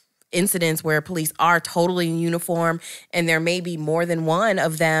of incidents where police are totally in uniform and there may be more than one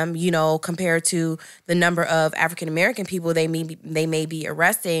of them, compared to the number of African-American people they may be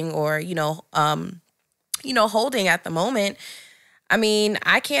arresting or, holding at the moment. I mean,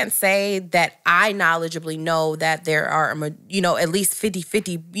 I can't say that I knowledgeably know that there are, at least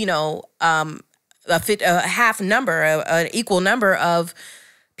 50-50, a half number, an equal number of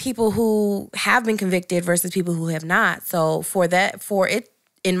people who have been convicted versus people who have not. So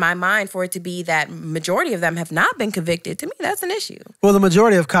in my mind, for it to be that majority of them have not been convicted, to me, that's an issue. Well, the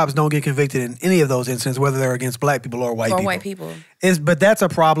majority of cops don't get convicted in any of those incidents, whether they're against black people or white people. But that's a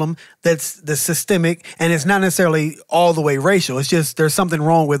problem that's systemic, and it's not necessarily all the way racial. It's just there's something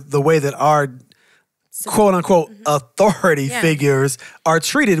wrong with the way that our quote-unquote authority figures are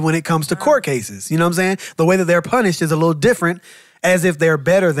treated when it comes to court cases. You know what I'm saying? The way that they're punished is a little different. as if they're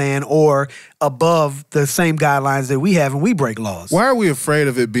better than or above the same guidelines that we have, and we break laws. Why are we afraid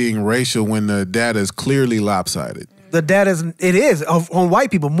of it being racial when the data is clearly lopsided? The data is on white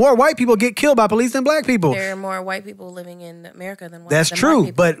people. More white people get killed by police than black people. There are more white people living in America than That's than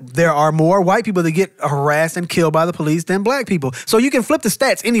true, black people. but there are more white people that get harassed and killed by the police than black people. So you can flip the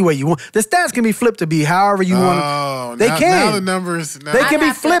stats any way you want. The stats can be flipped to be however you want. They can. Now the numbers. They can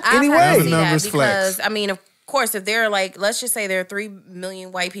be flipped any way. The numbers because, flex. I mean, of course, if there are like, let's just say there are 3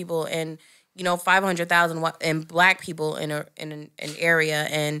 million white people and 500,000 in black people in an area,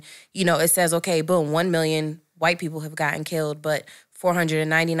 and it says, okay, boom, 1 million white people have gotten killed, but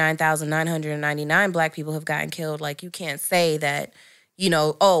 499,999 black people have gotten killed. Like, you can't say that,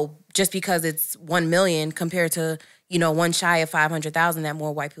 just because it's 1 million compared to, one shy of 500,000 that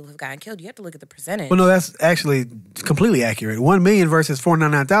more white people have gotten killed. You have to look at the percentage. Well, no, that's actually completely accurate. 1 million versus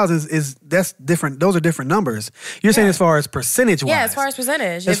 499,000 that's different. Those are different numbers. You're saying as far as percentage-wise. Yeah, as far as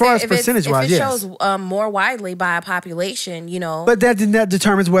percentage. As far as percentage-wise, if it yes. shows more widely by a population, But that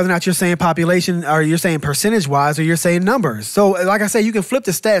determines whether or not you're saying population, or you're saying percentage-wise, or you're saying numbers. So, like I say, you can flip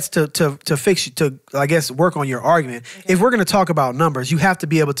the stats to fix, I guess, work on your argument. Okay. If we're going to talk about numbers, you have to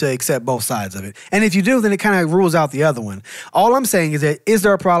be able to accept both sides of it. And if you do, then it kind of rules out the other one. All I'm saying is that, is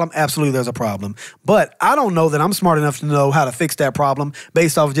there a problem? Absolutely, there's a problem. But I don't know that I'm smart enough to know how to fix that problem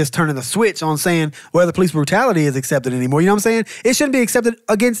based off of just turning the switch on saying whether police brutality is accepted anymore. You know what I'm saying? It shouldn't be accepted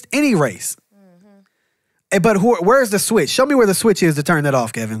against any race. Mm-hmm. But where's the switch? Show me where the switch is to turn that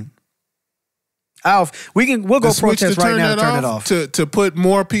off, Kevin. We'll go protest right now to turn it off. To put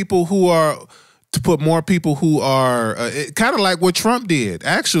more people who are... kind of like what Trump did,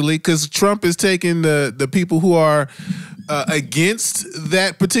 actually, because Trump is taking the people who are against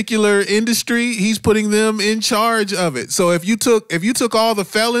that particular industry, he's putting them in charge of it. So if you took all the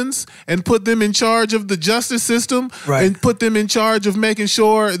felons and put them in charge of the justice system, right, and put them in charge of making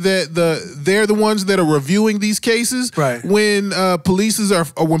sure that they're the ones that are reviewing these cases, right, when police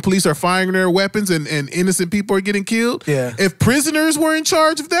are firing their weapons and innocent people are getting killed, yeah, if prisoners were in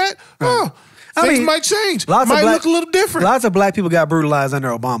charge of that, right, things might change. Might look a little different. Lots of black people got brutalized under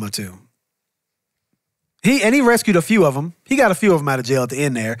Obama, too. He rescued a few of them. He got a few of them out of jail at the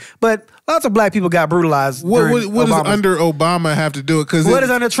end there. But lots of black people got brutalized. What does under Obama have to do with it? What does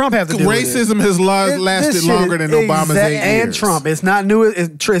under Trump have to do with it? Racism has lasted longer than Obama's 8 years. And Trump. It's not new.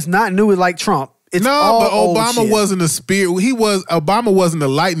 It's not new like Trump. It's but old Obama shit. wasn't a spear. Obama wasn't a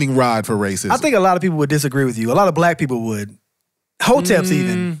lightning rod for racism. I think a lot of people would disagree with you. A lot of black people would. Hoteps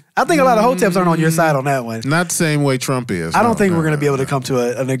even. I think a lot of Hoteps aren't on your side on that one. Not the same way Trump is. I don't think we're going to be able to come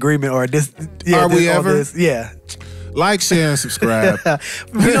to an agreement or Are we ever? Yeah. Like, share, and subscribe. You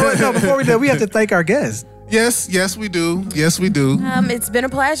know what? No, before we do, we have to thank our guests. Yes, we do. Yes, we do. It's been a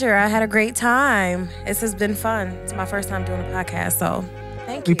pleasure. I had a great time. This has been fun. It's my first time doing a podcast, so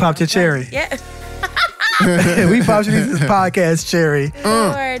thank you. We popped your cherry. Yeah. We popped this podcast cherry.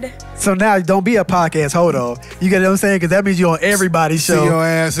 Lord. So now don't be a podcast hodo. You get what I'm saying? Because that means you're on everybody's show. See your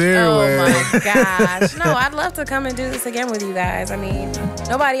ass everywhere. Oh my gosh. No, I'd love to come and do this again with you guys. I mean,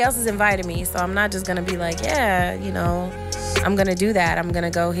 nobody else has invited me, so I'm not just going to be like, yeah, I'm going to do that. I'm going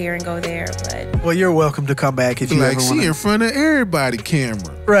to go here and go there. But well, you're welcome to come back if you ever want to. She in front of everybody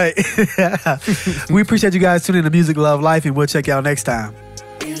camera. Right. We appreciate you guys tuning in to Music Love Life, and we'll check y'all next time.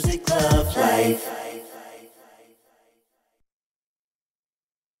 Music Love Life.